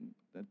 hey,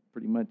 that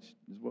pretty much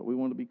is what we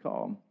want to be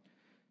called.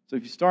 So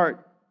if you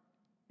start,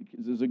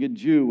 because there's a good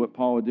Jew, what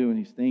Paul would do, and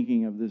he's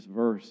thinking of this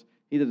verse,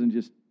 he doesn't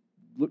just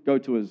go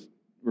to his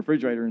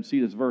refrigerator and see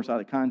this verse out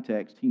of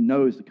context. He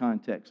knows the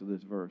context of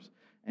this verse,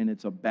 and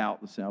it's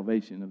about the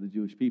salvation of the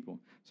Jewish people.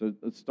 So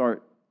let's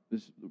start.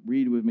 Just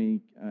read with me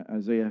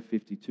Isaiah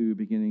 52,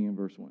 beginning in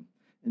verse 1.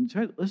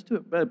 And let's do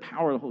it by the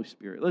power of the Holy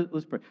Spirit.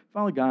 Let's pray.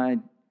 Father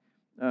God,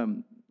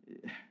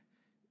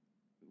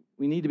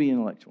 we need to be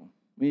intellectual.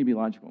 We need to be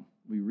logical.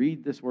 We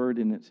read this word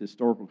in its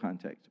historical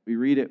context. We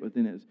read it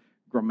within its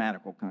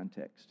grammatical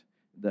context,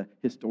 the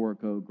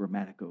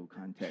historico-grammatical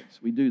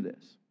context. We do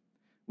this.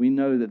 We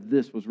know that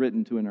this was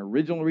written to an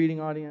original reading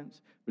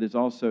audience, but it's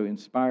also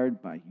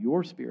inspired by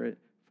your Spirit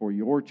for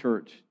your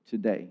church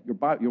today.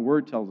 Your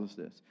word tells us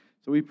this.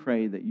 So we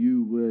pray that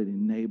you would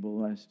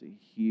enable us to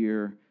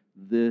hear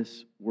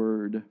this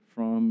word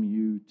from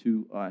you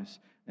to us,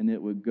 and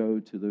it would go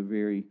to the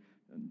very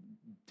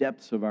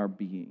depths of our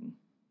being.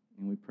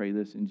 And we pray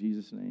this in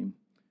Jesus' name.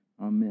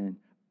 Amen.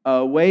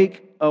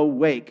 Awake,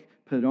 awake.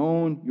 Put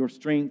on your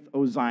strength,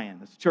 O Zion.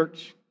 That's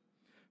church.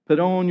 Put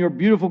on your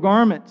beautiful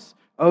garments,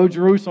 O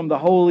Jerusalem, the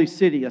holy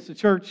city. That's the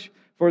church.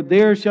 For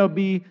there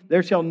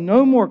shall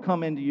no more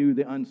come into you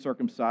the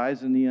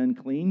uncircumcised and the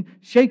unclean.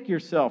 Shake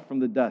yourself from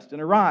the dust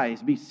and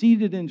arise. Be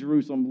seated in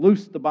Jerusalem.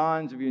 Loose the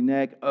bonds of your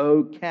neck,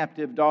 O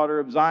captive daughter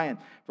of Zion.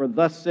 For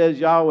thus says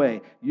Yahweh,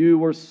 you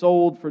were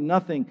sold for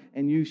nothing,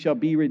 and you shall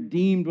be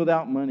redeemed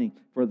without money.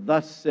 For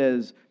thus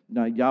says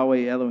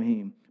Yahweh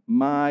Elohim,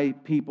 my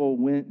people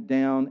went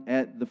down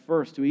at the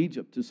first to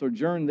Egypt to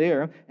sojourn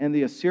there, and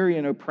the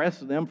Assyrian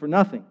oppressed them for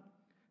nothing.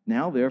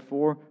 Now,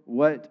 therefore,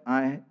 what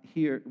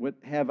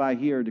have I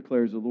here,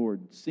 declares the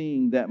Lord,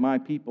 seeing that my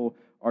people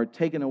are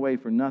taken away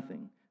for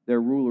nothing.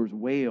 Their rulers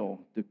wail,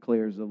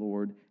 declares the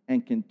Lord,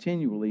 and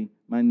continually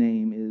my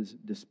name is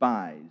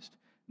despised.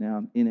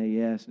 Now,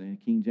 NAS and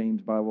the King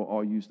James Bible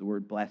all use the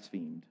word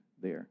blasphemed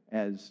there,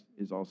 as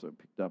is also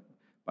picked up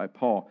by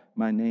Paul.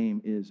 My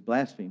name is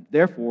blasphemed.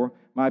 Therefore,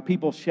 my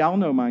people shall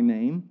know my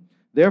name.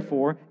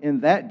 Therefore,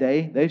 in that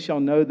day, they shall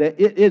know that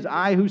it is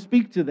I who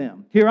speak to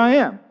them. Here I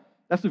am.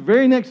 That's the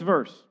very next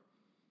verse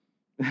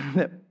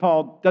that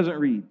Paul doesn't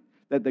read,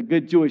 that the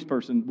good Jewish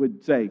person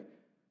would say.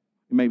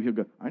 Maybe he'll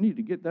go, I need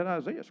to get that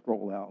Isaiah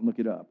scroll out and look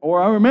it up.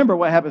 Or I remember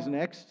what happens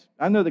next.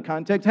 I know the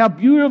context. How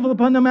beautiful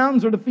upon the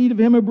mountains are the feet of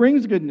him who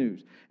brings good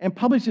news and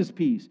publishes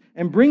peace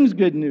and brings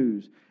good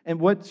news. And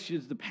what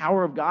is the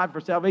power of God for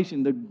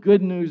salvation? The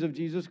good news of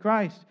Jesus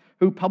Christ,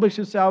 who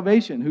publishes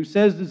salvation, who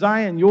says to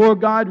Zion, your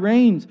God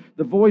reigns,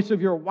 the voice of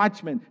your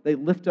watchmen. They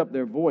lift up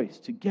their voice.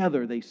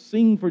 Together they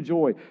sing for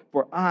joy.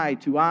 For eye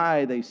to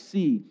eye they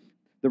see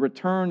the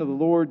return of the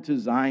Lord to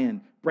Zion.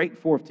 Break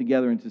forth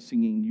together into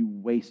singing, you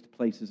waste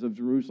places of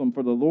Jerusalem.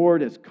 For the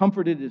Lord has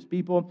comforted his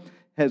people,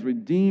 has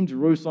redeemed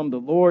Jerusalem. The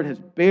Lord has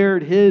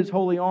bared his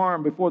holy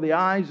arm before the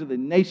eyes of the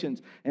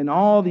nations, and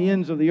all the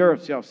ends of the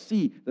earth shall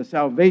see the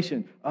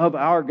salvation of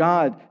our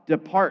God.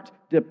 Depart,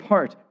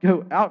 depart,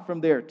 go out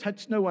from there.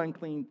 Touch no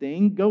unclean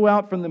thing. Go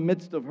out from the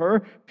midst of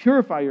her.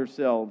 Purify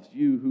yourselves,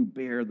 you who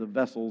bear the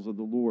vessels of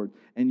the Lord.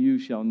 And you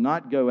shall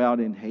not go out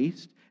in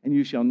haste, and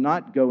you shall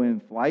not go in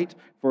flight,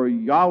 for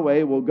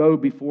Yahweh will go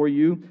before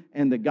you,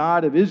 and the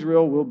God of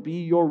Israel will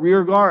be your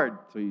rear guard.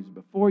 So he's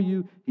before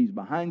you, he's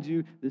behind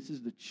you. This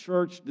is the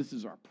church, this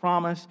is our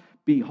promise.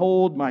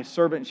 Behold, my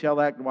servant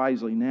shall act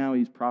wisely. Now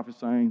he's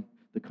prophesying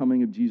the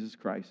coming of Jesus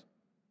Christ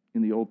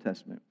in the Old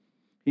Testament.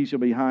 He shall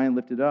be high and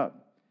lifted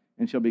up,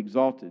 and shall be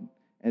exalted,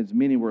 as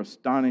many were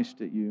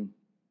astonished at you.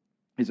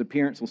 His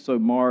appearance will so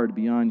marred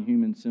beyond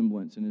human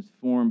semblance, and his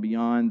form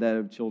beyond that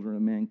of children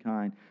of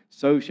mankind.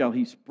 So shall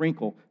he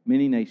sprinkle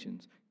many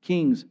nations.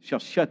 Kings shall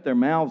shut their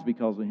mouths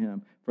because of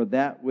him. For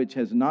that which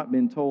has not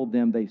been told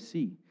them they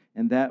see,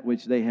 and that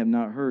which they have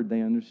not heard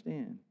they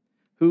understand.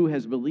 Who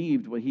has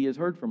believed what he has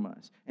heard from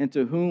us? And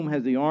to whom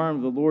has the arm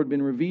of the Lord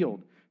been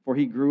revealed? For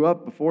he grew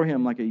up before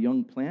him like a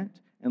young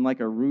plant, and like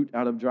a root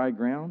out of dry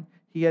ground.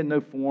 He had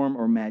no form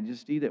or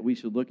majesty that we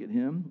should look at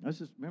him. Let's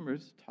just remember,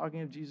 it's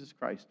talking of Jesus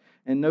Christ.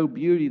 And no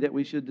beauty that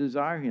we should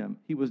desire him.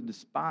 He was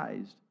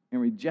despised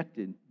and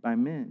rejected by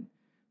men,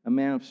 a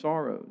man of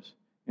sorrows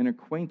and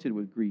acquainted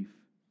with grief.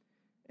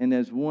 And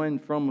as one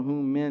from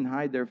whom men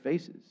hide their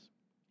faces,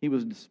 he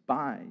was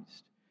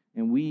despised,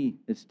 and we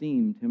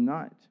esteemed him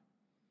not.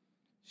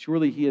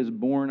 Surely he has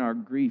borne our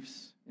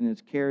griefs and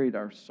has carried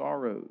our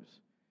sorrows.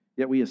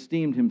 Yet we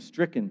esteemed him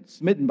stricken,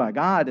 smitten by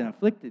God, and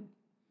afflicted.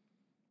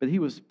 But he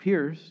was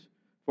pierced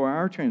for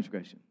our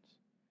transgressions.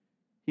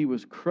 He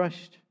was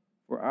crushed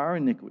for our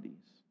iniquities.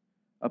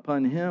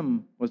 Upon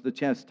him was the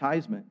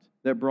chastisement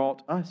that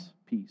brought us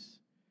peace.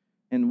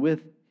 And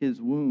with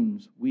his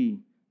wounds we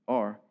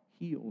are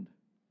healed.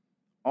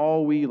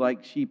 All we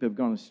like sheep have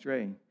gone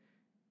astray.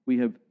 We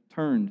have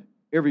turned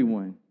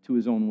everyone to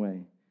his own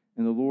way.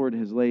 And the Lord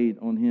has laid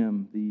on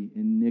him the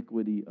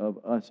iniquity of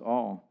us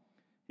all.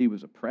 He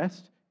was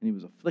oppressed and he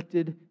was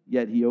afflicted,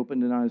 yet he opened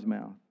not his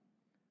mouth.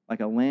 Like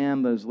a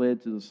lamb that is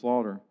led to the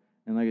slaughter,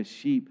 and like a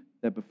sheep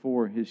that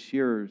before his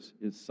shearers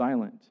is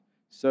silent,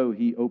 so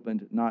he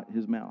opened not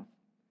his mouth.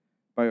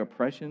 By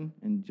oppression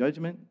and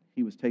judgment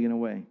he was taken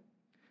away.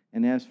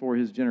 And as for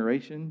his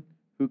generation,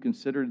 who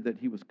considered that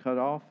he was cut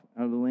off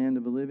out of the land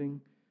of the living,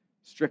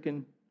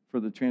 stricken for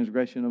the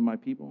transgression of my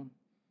people,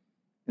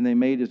 and they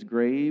made his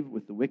grave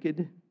with the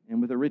wicked and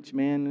with a rich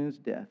man in his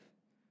death,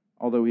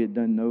 although he had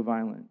done no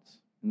violence,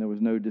 and there was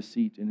no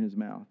deceit in his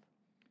mouth.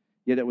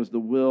 Yet it was the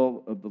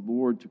will of the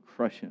Lord to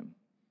crush him.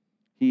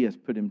 He has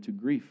put him to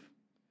grief.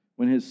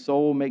 When his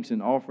soul makes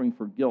an offering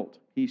for guilt,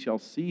 he shall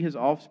see his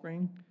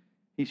offspring,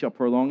 He shall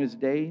prolong his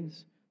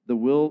days. The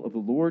will of the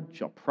Lord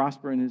shall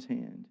prosper in his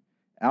hand.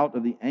 Out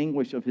of the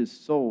anguish of his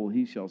soul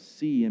he shall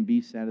see and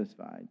be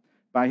satisfied.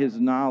 By his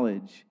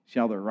knowledge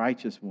shall the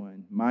righteous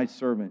one, my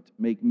servant,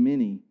 make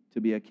many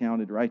to be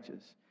accounted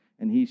righteous,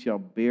 and he shall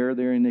bear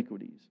their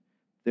iniquities.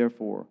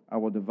 Therefore I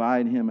will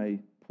divide him a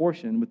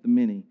portion with the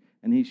many,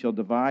 and he shall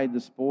divide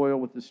the spoil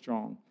with the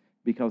strong,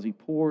 because he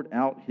poured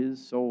out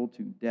his soul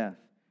to death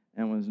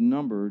and was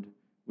numbered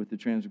with the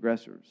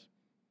transgressors.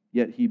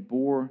 Yet he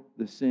bore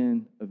the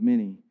sin of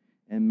many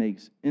and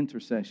makes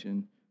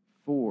intercession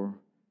for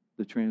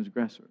the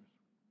transgressors.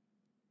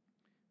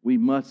 We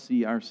must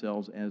see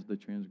ourselves as the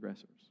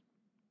transgressors.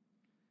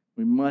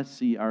 We must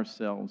see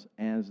ourselves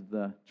as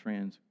the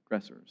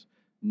transgressors,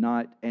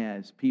 not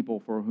as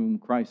people for whom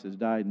Christ has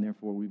died, and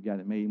therefore we've got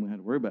it made and we don't have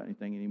to worry about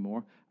anything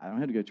anymore. I don't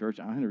have to go to church.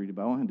 I don't have to read the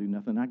Bible. I don't have to do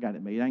nothing. I got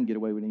it made. I can get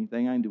away with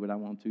anything. I can do what I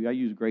want to. I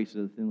use grace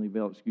as a thinly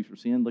veiled excuse for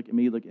sin. Look at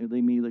me, look at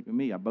me, look at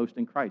me. I boast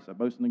in Christ. I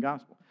boast in the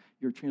gospel.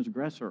 You're a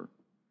transgressor.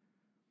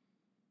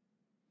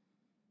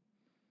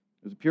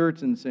 There's a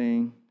Puritan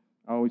saying,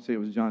 I always say it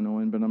was John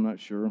Owen, but I'm not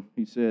sure.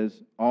 He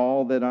says,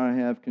 all that I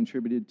have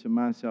contributed to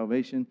my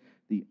salvation,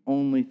 the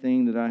only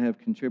thing that I have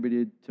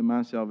contributed to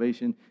my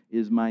salvation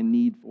is my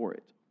need for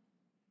it.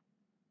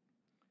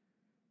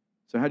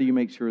 So how do you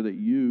make sure that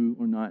you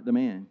are not the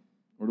man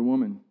or the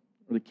woman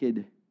or the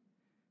kid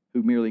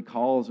who merely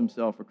calls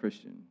himself a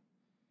Christian,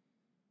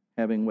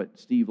 having what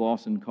Steve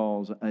Lawson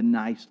calls a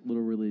nice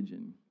little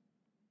religion?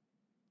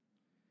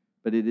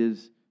 But it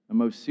is a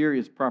most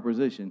serious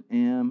proposition.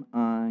 Am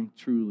I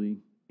truly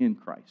in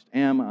Christ?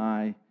 Am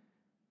I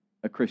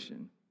a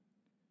Christian?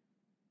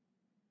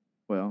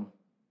 Well,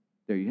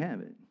 there you have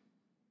it.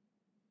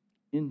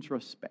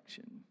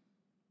 Introspection.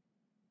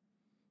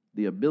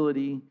 The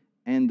ability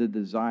and the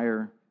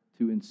desire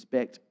to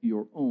inspect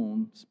your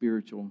own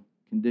spiritual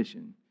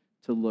condition,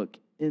 to look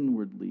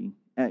inwardly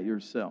at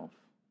yourself.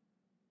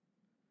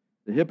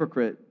 The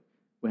hypocrite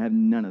will have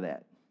none of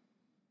that.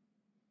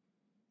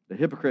 The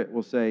hypocrite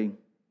will say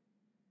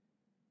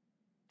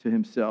to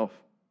himself,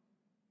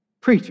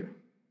 preacher,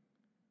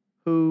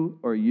 who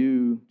are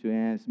you to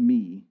ask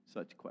me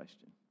such a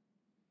question?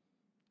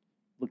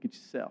 Look at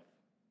yourself.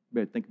 You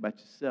better think about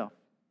yourself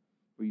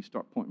before you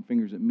start pointing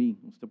fingers at me.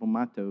 Don't step on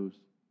my toes.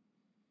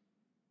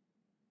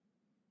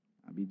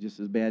 I'd be just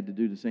as bad to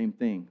do the same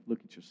thing. Look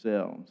at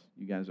yourselves.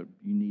 You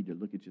need to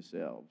look at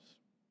yourselves.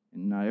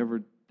 And not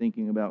ever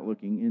thinking about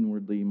looking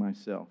inwardly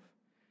myself.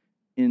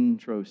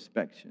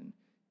 Introspection.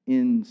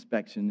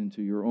 Inspection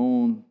into your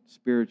own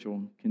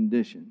spiritual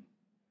condition.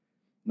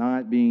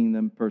 Not being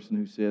the person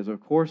who says, of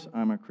course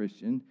I'm a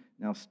Christian.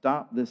 Now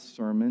stop this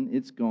sermon.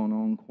 It's gone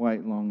on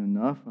quite long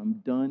enough.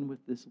 I'm done with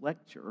this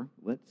lecture.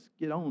 Let's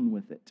get on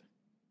with it.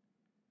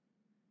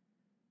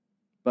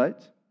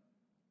 But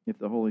if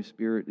the Holy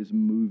Spirit is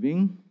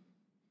moving,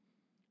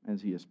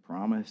 as He has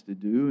promised to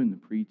do in the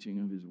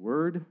preaching of His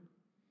Word,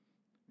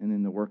 and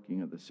in the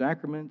working of the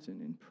sacraments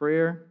and in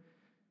prayer,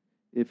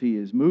 if He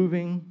is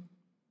moving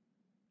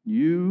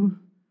you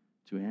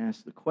to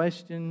ask the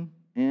question,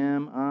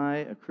 am I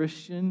a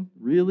Christian?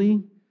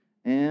 Really?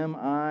 Am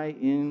I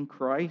in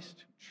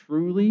Christ?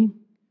 Truly?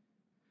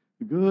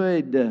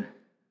 Good.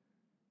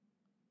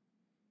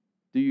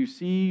 Do you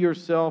see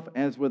yourself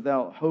as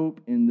without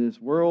hope in this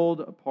world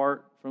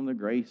apart from the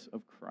grace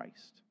of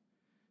Christ?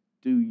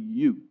 Do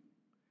you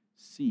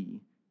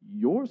see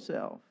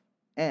yourself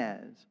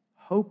as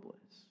hopeless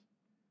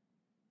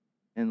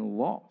and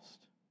lost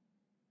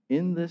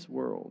in this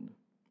world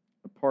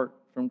apart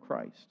from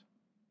Christ?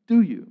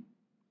 Do you?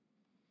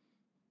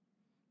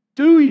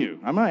 Do you?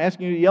 I'm not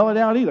asking you to yell it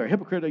out either. A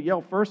hypocrite will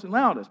yell first and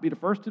loudest. Be the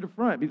first to the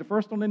front. Be the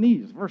first on the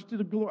knees. First to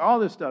the glory. All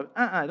this stuff.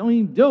 Don't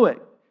even do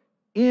it.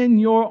 In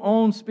your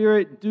own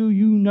spirit, do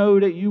you know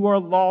that you are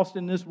lost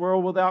in this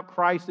world without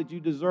Christ, that you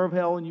deserve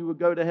hell and you would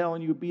go to hell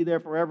and you would be there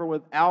forever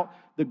without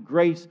the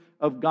grace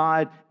of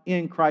God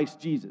in Christ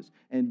Jesus?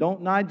 And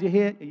don't nod your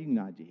head. You can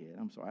nod your head.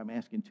 I'm sorry, I'm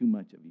asking too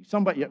much of you.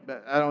 Somebody,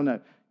 I don't know.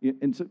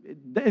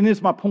 And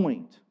it's my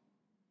point.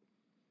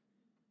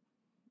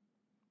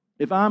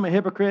 If I'm a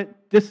hypocrite,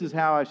 this is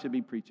how I should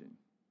be preaching.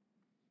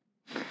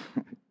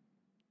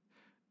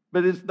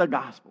 But it's the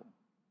gospel.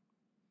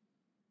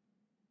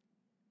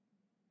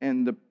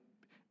 And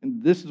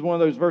this is one of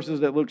those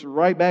verses that looks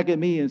right back at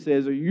me and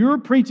says, are you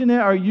preaching it?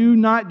 Are you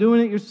not doing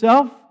it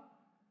yourself?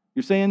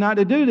 You're saying not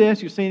to do this.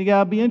 You're saying you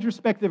got to be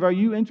introspective. Are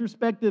you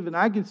introspective? And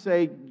I can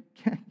say,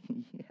 yes.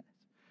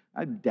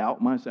 I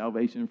doubt my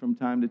salvation from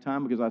time to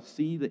time because I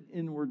see the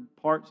inward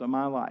parts of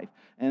my life.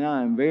 And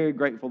I am very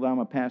grateful that I'm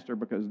a pastor,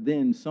 because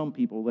then some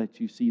people let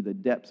you see the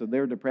depths of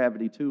their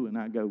depravity too. And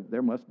I go,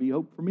 there must be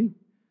hope for me.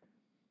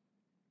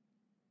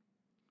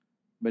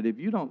 But if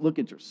you don't look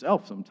at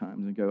yourself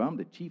sometimes and go, I'm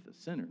the chief of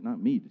sinners,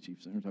 not me, the chief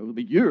of sinners,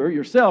 but you're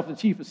yourself the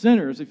chief of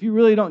sinners. If you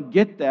really don't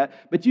get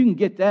that, but you can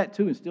get that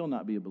too and still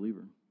not be a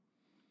believer.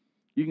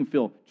 You can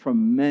feel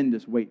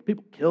tremendous weight.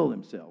 People kill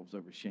themselves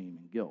over shame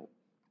and guilt.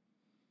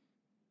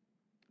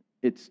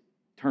 It's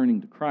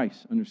turning to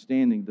Christ,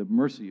 understanding the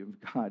mercy of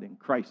God in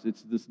Christ.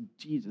 It's this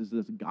Jesus,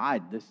 this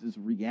God, this is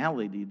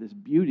reality, this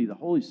beauty, the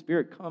Holy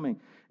Spirit coming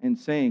and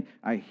saying,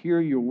 I hear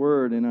your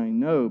word and I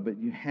know, but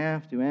you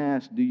have to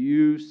ask, do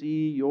you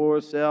see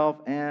yourself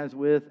as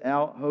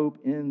without hope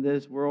in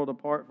this world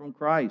apart from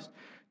Christ?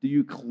 Do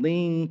you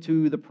cling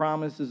to the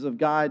promises of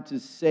God to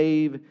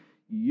save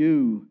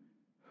you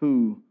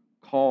who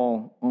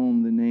call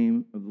on the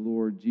name of the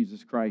Lord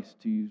Jesus Christ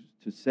to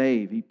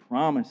save? He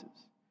promises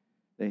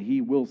that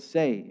He will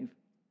save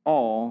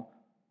all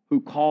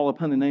who call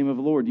upon the name of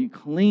the Lord. Do you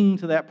cling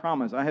to that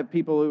promise? I have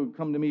people who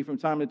come to me from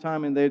time to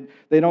time and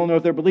they don't know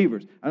if they're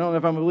believers. I don't know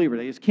if I'm a believer.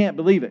 They just can't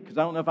believe it because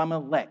I don't know if I'm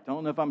elect. I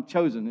don't know if I'm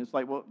chosen. It's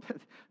like, well, I'm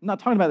not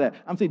talking about that.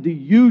 I'm saying, do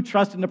you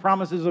trust in the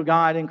promises of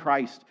God in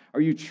Christ? Are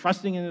you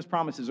trusting in His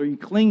promises? Are you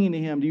clinging to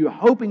Him? Do you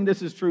hoping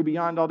this is true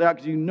beyond all doubt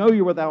because you know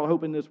you're without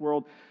hope in this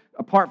world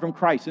apart from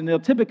Christ? And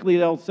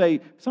they'll say,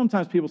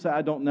 sometimes people say,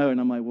 I don't know.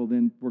 And I'm like, well,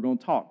 then we're going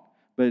to talk.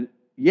 But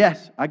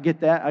yes, I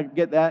get that.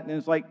 And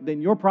it's like,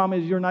 then your problem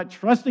is you're not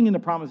trusting in the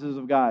promises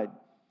of God.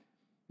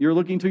 You're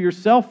looking to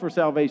yourself for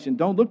salvation.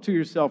 Don't look to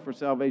yourself for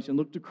salvation.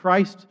 Look to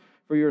Christ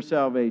for your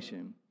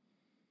salvation.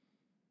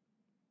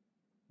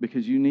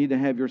 Because you need to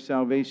have your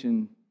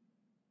salvation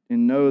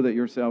and know that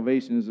your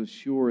salvation is as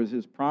sure as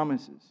His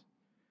promises.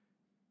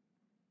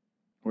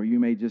 Or you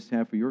may just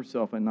have for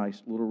yourself a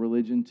nice little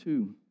religion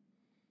too.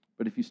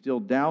 But if you still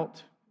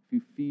doubt, if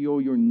you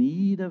feel your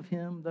need of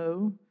Him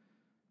though,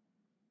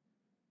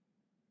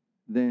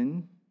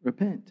 then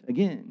repent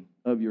again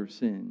of your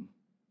sin.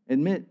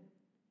 Admit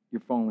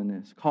your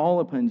fallenness. Call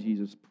upon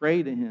Jesus.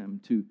 Pray to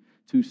Him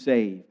to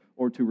save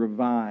or to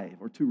revive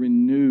or to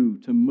renew,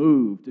 to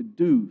move, to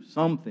do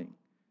something.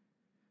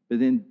 But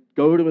then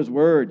go to His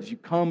Word as you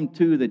come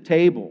to the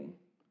table.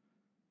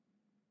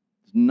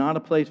 It's not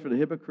a place for the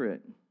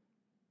hypocrite.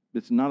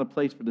 It's not a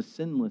place for the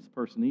sinless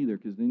person either,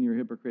 because then you're a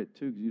hypocrite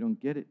too, because you don't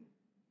get it.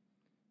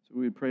 So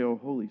we would pray, oh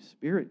Holy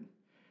Spirit,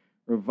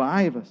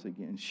 revive us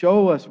again.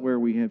 Show us where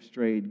we have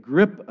strayed.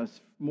 Grip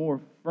us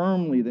more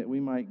firmly that we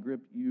might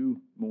grip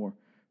you more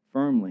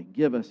firmly.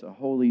 Give us a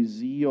holy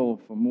zeal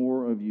for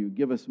more of you.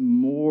 Give us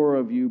more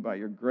of you by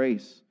your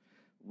grace.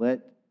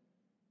 Let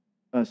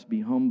us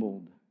be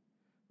humbled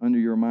under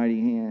your mighty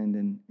hand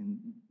and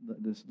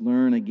let us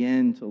learn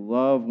again to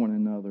love one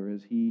another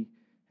as He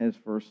has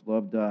first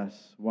loved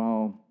us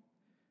while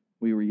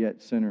we were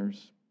yet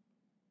sinners.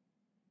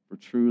 For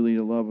truly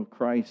the love of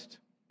Christ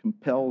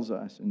compels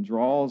us and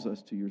draws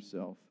us to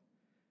yourself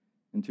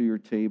and to your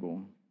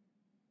table.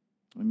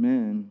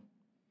 Amen.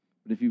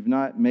 But if you've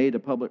not made a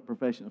public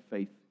profession of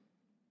faith,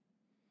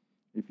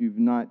 if you've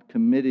not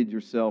committed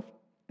yourself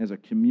as a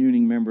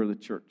communing member of the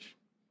church,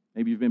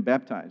 maybe you've been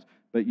baptized,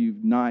 but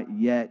you've not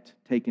yet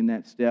taken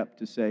that step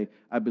to say,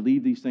 I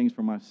believe these things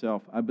for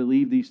myself. I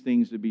believe these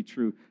things to be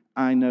true.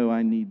 I know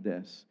I need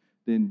this.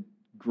 Then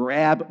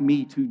grab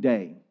me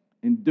today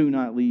and do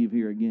not leave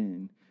here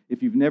again.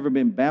 If you've never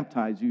been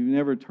baptized, you've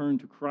never turned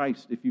to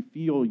Christ, if you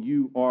feel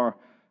you are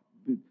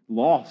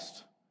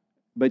lost,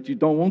 but you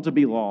don't want to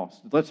be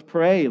lost, let's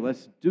pray.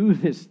 Let's do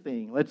this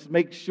thing. Let's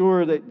make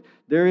sure that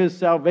there is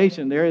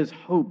salvation. There is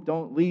hope.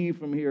 Don't leave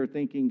from here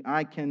thinking,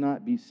 I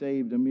cannot be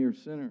saved, a mere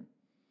sinner.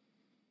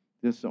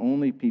 This is the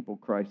only people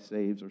Christ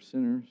saves are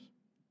sinners.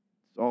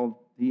 It's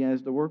all He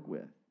has to work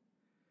with.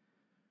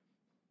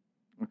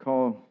 I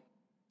call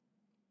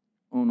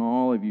on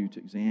all of you to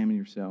examine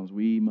yourselves.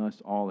 We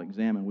must all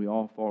examine. We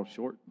all fall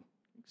short,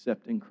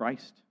 except in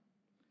Christ.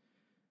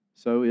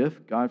 So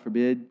if, God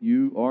forbid,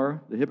 you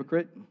are the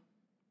hypocrite,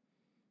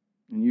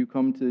 and you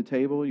come to the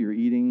table, you're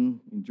eating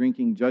and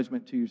drinking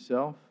judgment to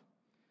yourself,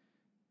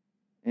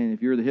 and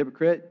if you're the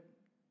hypocrite,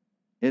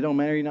 it don't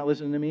matter, you're not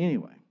listening to me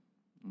anyway.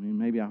 I mean,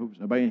 maybe I hope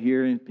nobody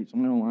here,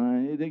 someone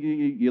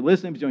online, you're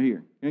listening, but you don't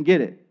hear. You don't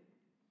get it.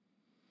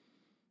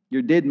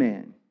 You're a dead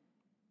man.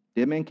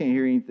 Dead man can't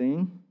hear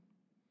anything.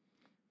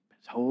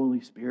 His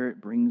Holy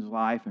Spirit brings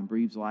life and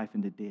breathes life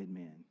into dead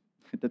men.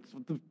 That's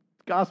what the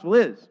gospel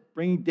is,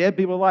 bringing dead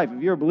people to life.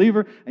 If you're a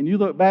believer and you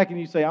look back and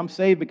you say, I'm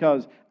saved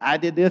because I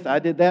did this, I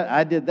did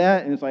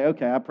that, and it's like,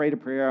 okay, I prayed a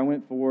prayer, I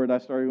went forward, I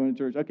started going to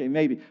church. Okay,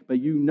 maybe. But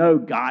you know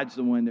God's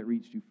the one that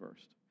reached you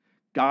first.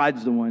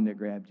 God's the one that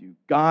grabbed you.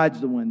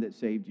 God's the one that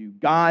saved you.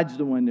 God's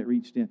the one that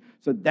reached in.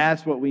 So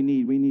that's what we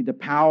need. We need the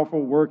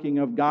powerful working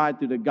of God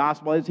through the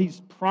gospel as He's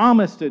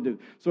promised to do.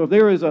 So if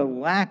there is a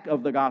lack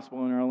of the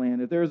gospel in our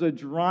land, if there's a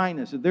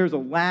dryness, if there's a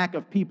lack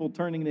of people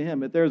turning to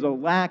Him, if there's a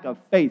lack of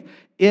faith,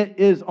 it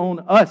is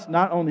on us,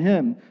 not on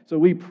Him. So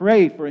we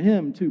pray for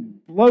Him to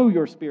blow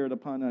your Spirit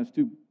upon us,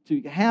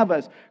 to have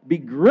us be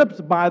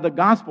gripped by the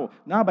gospel,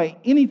 not by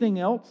anything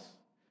else,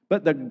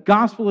 but the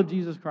gospel of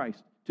Jesus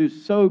Christ. To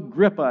so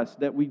grip us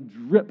that we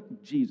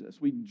drip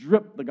Jesus. We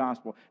drip the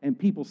gospel. And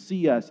people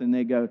see us and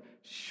they go,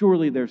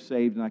 surely they're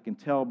saved. And I can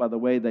tell by the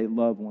way they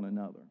love one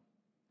another.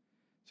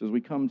 So as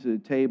we come to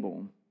the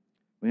table,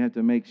 we have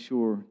to make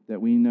sure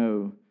that we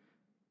know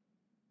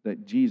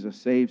that Jesus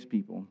saves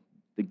people.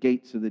 The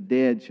gates of the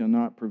dead shall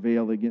not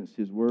prevail against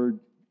His word,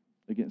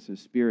 against His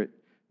Spirit,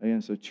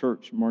 against a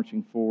church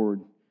marching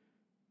forward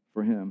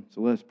for him.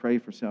 So let us pray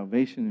for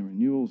salvation and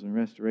renewals and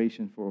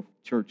restoration for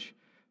a church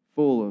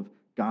full of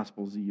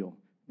gospel zeal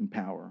and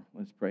power.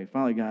 Let's pray.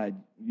 Father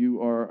God,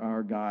 you are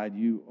our God.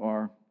 You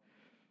are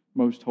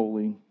most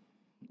holy.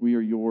 We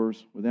are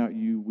yours. Without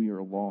you, we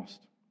are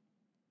lost.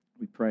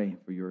 We pray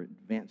for your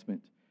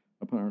advancement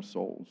upon our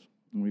souls.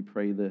 And we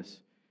pray this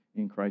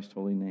in Christ's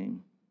holy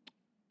name.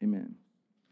 Amen.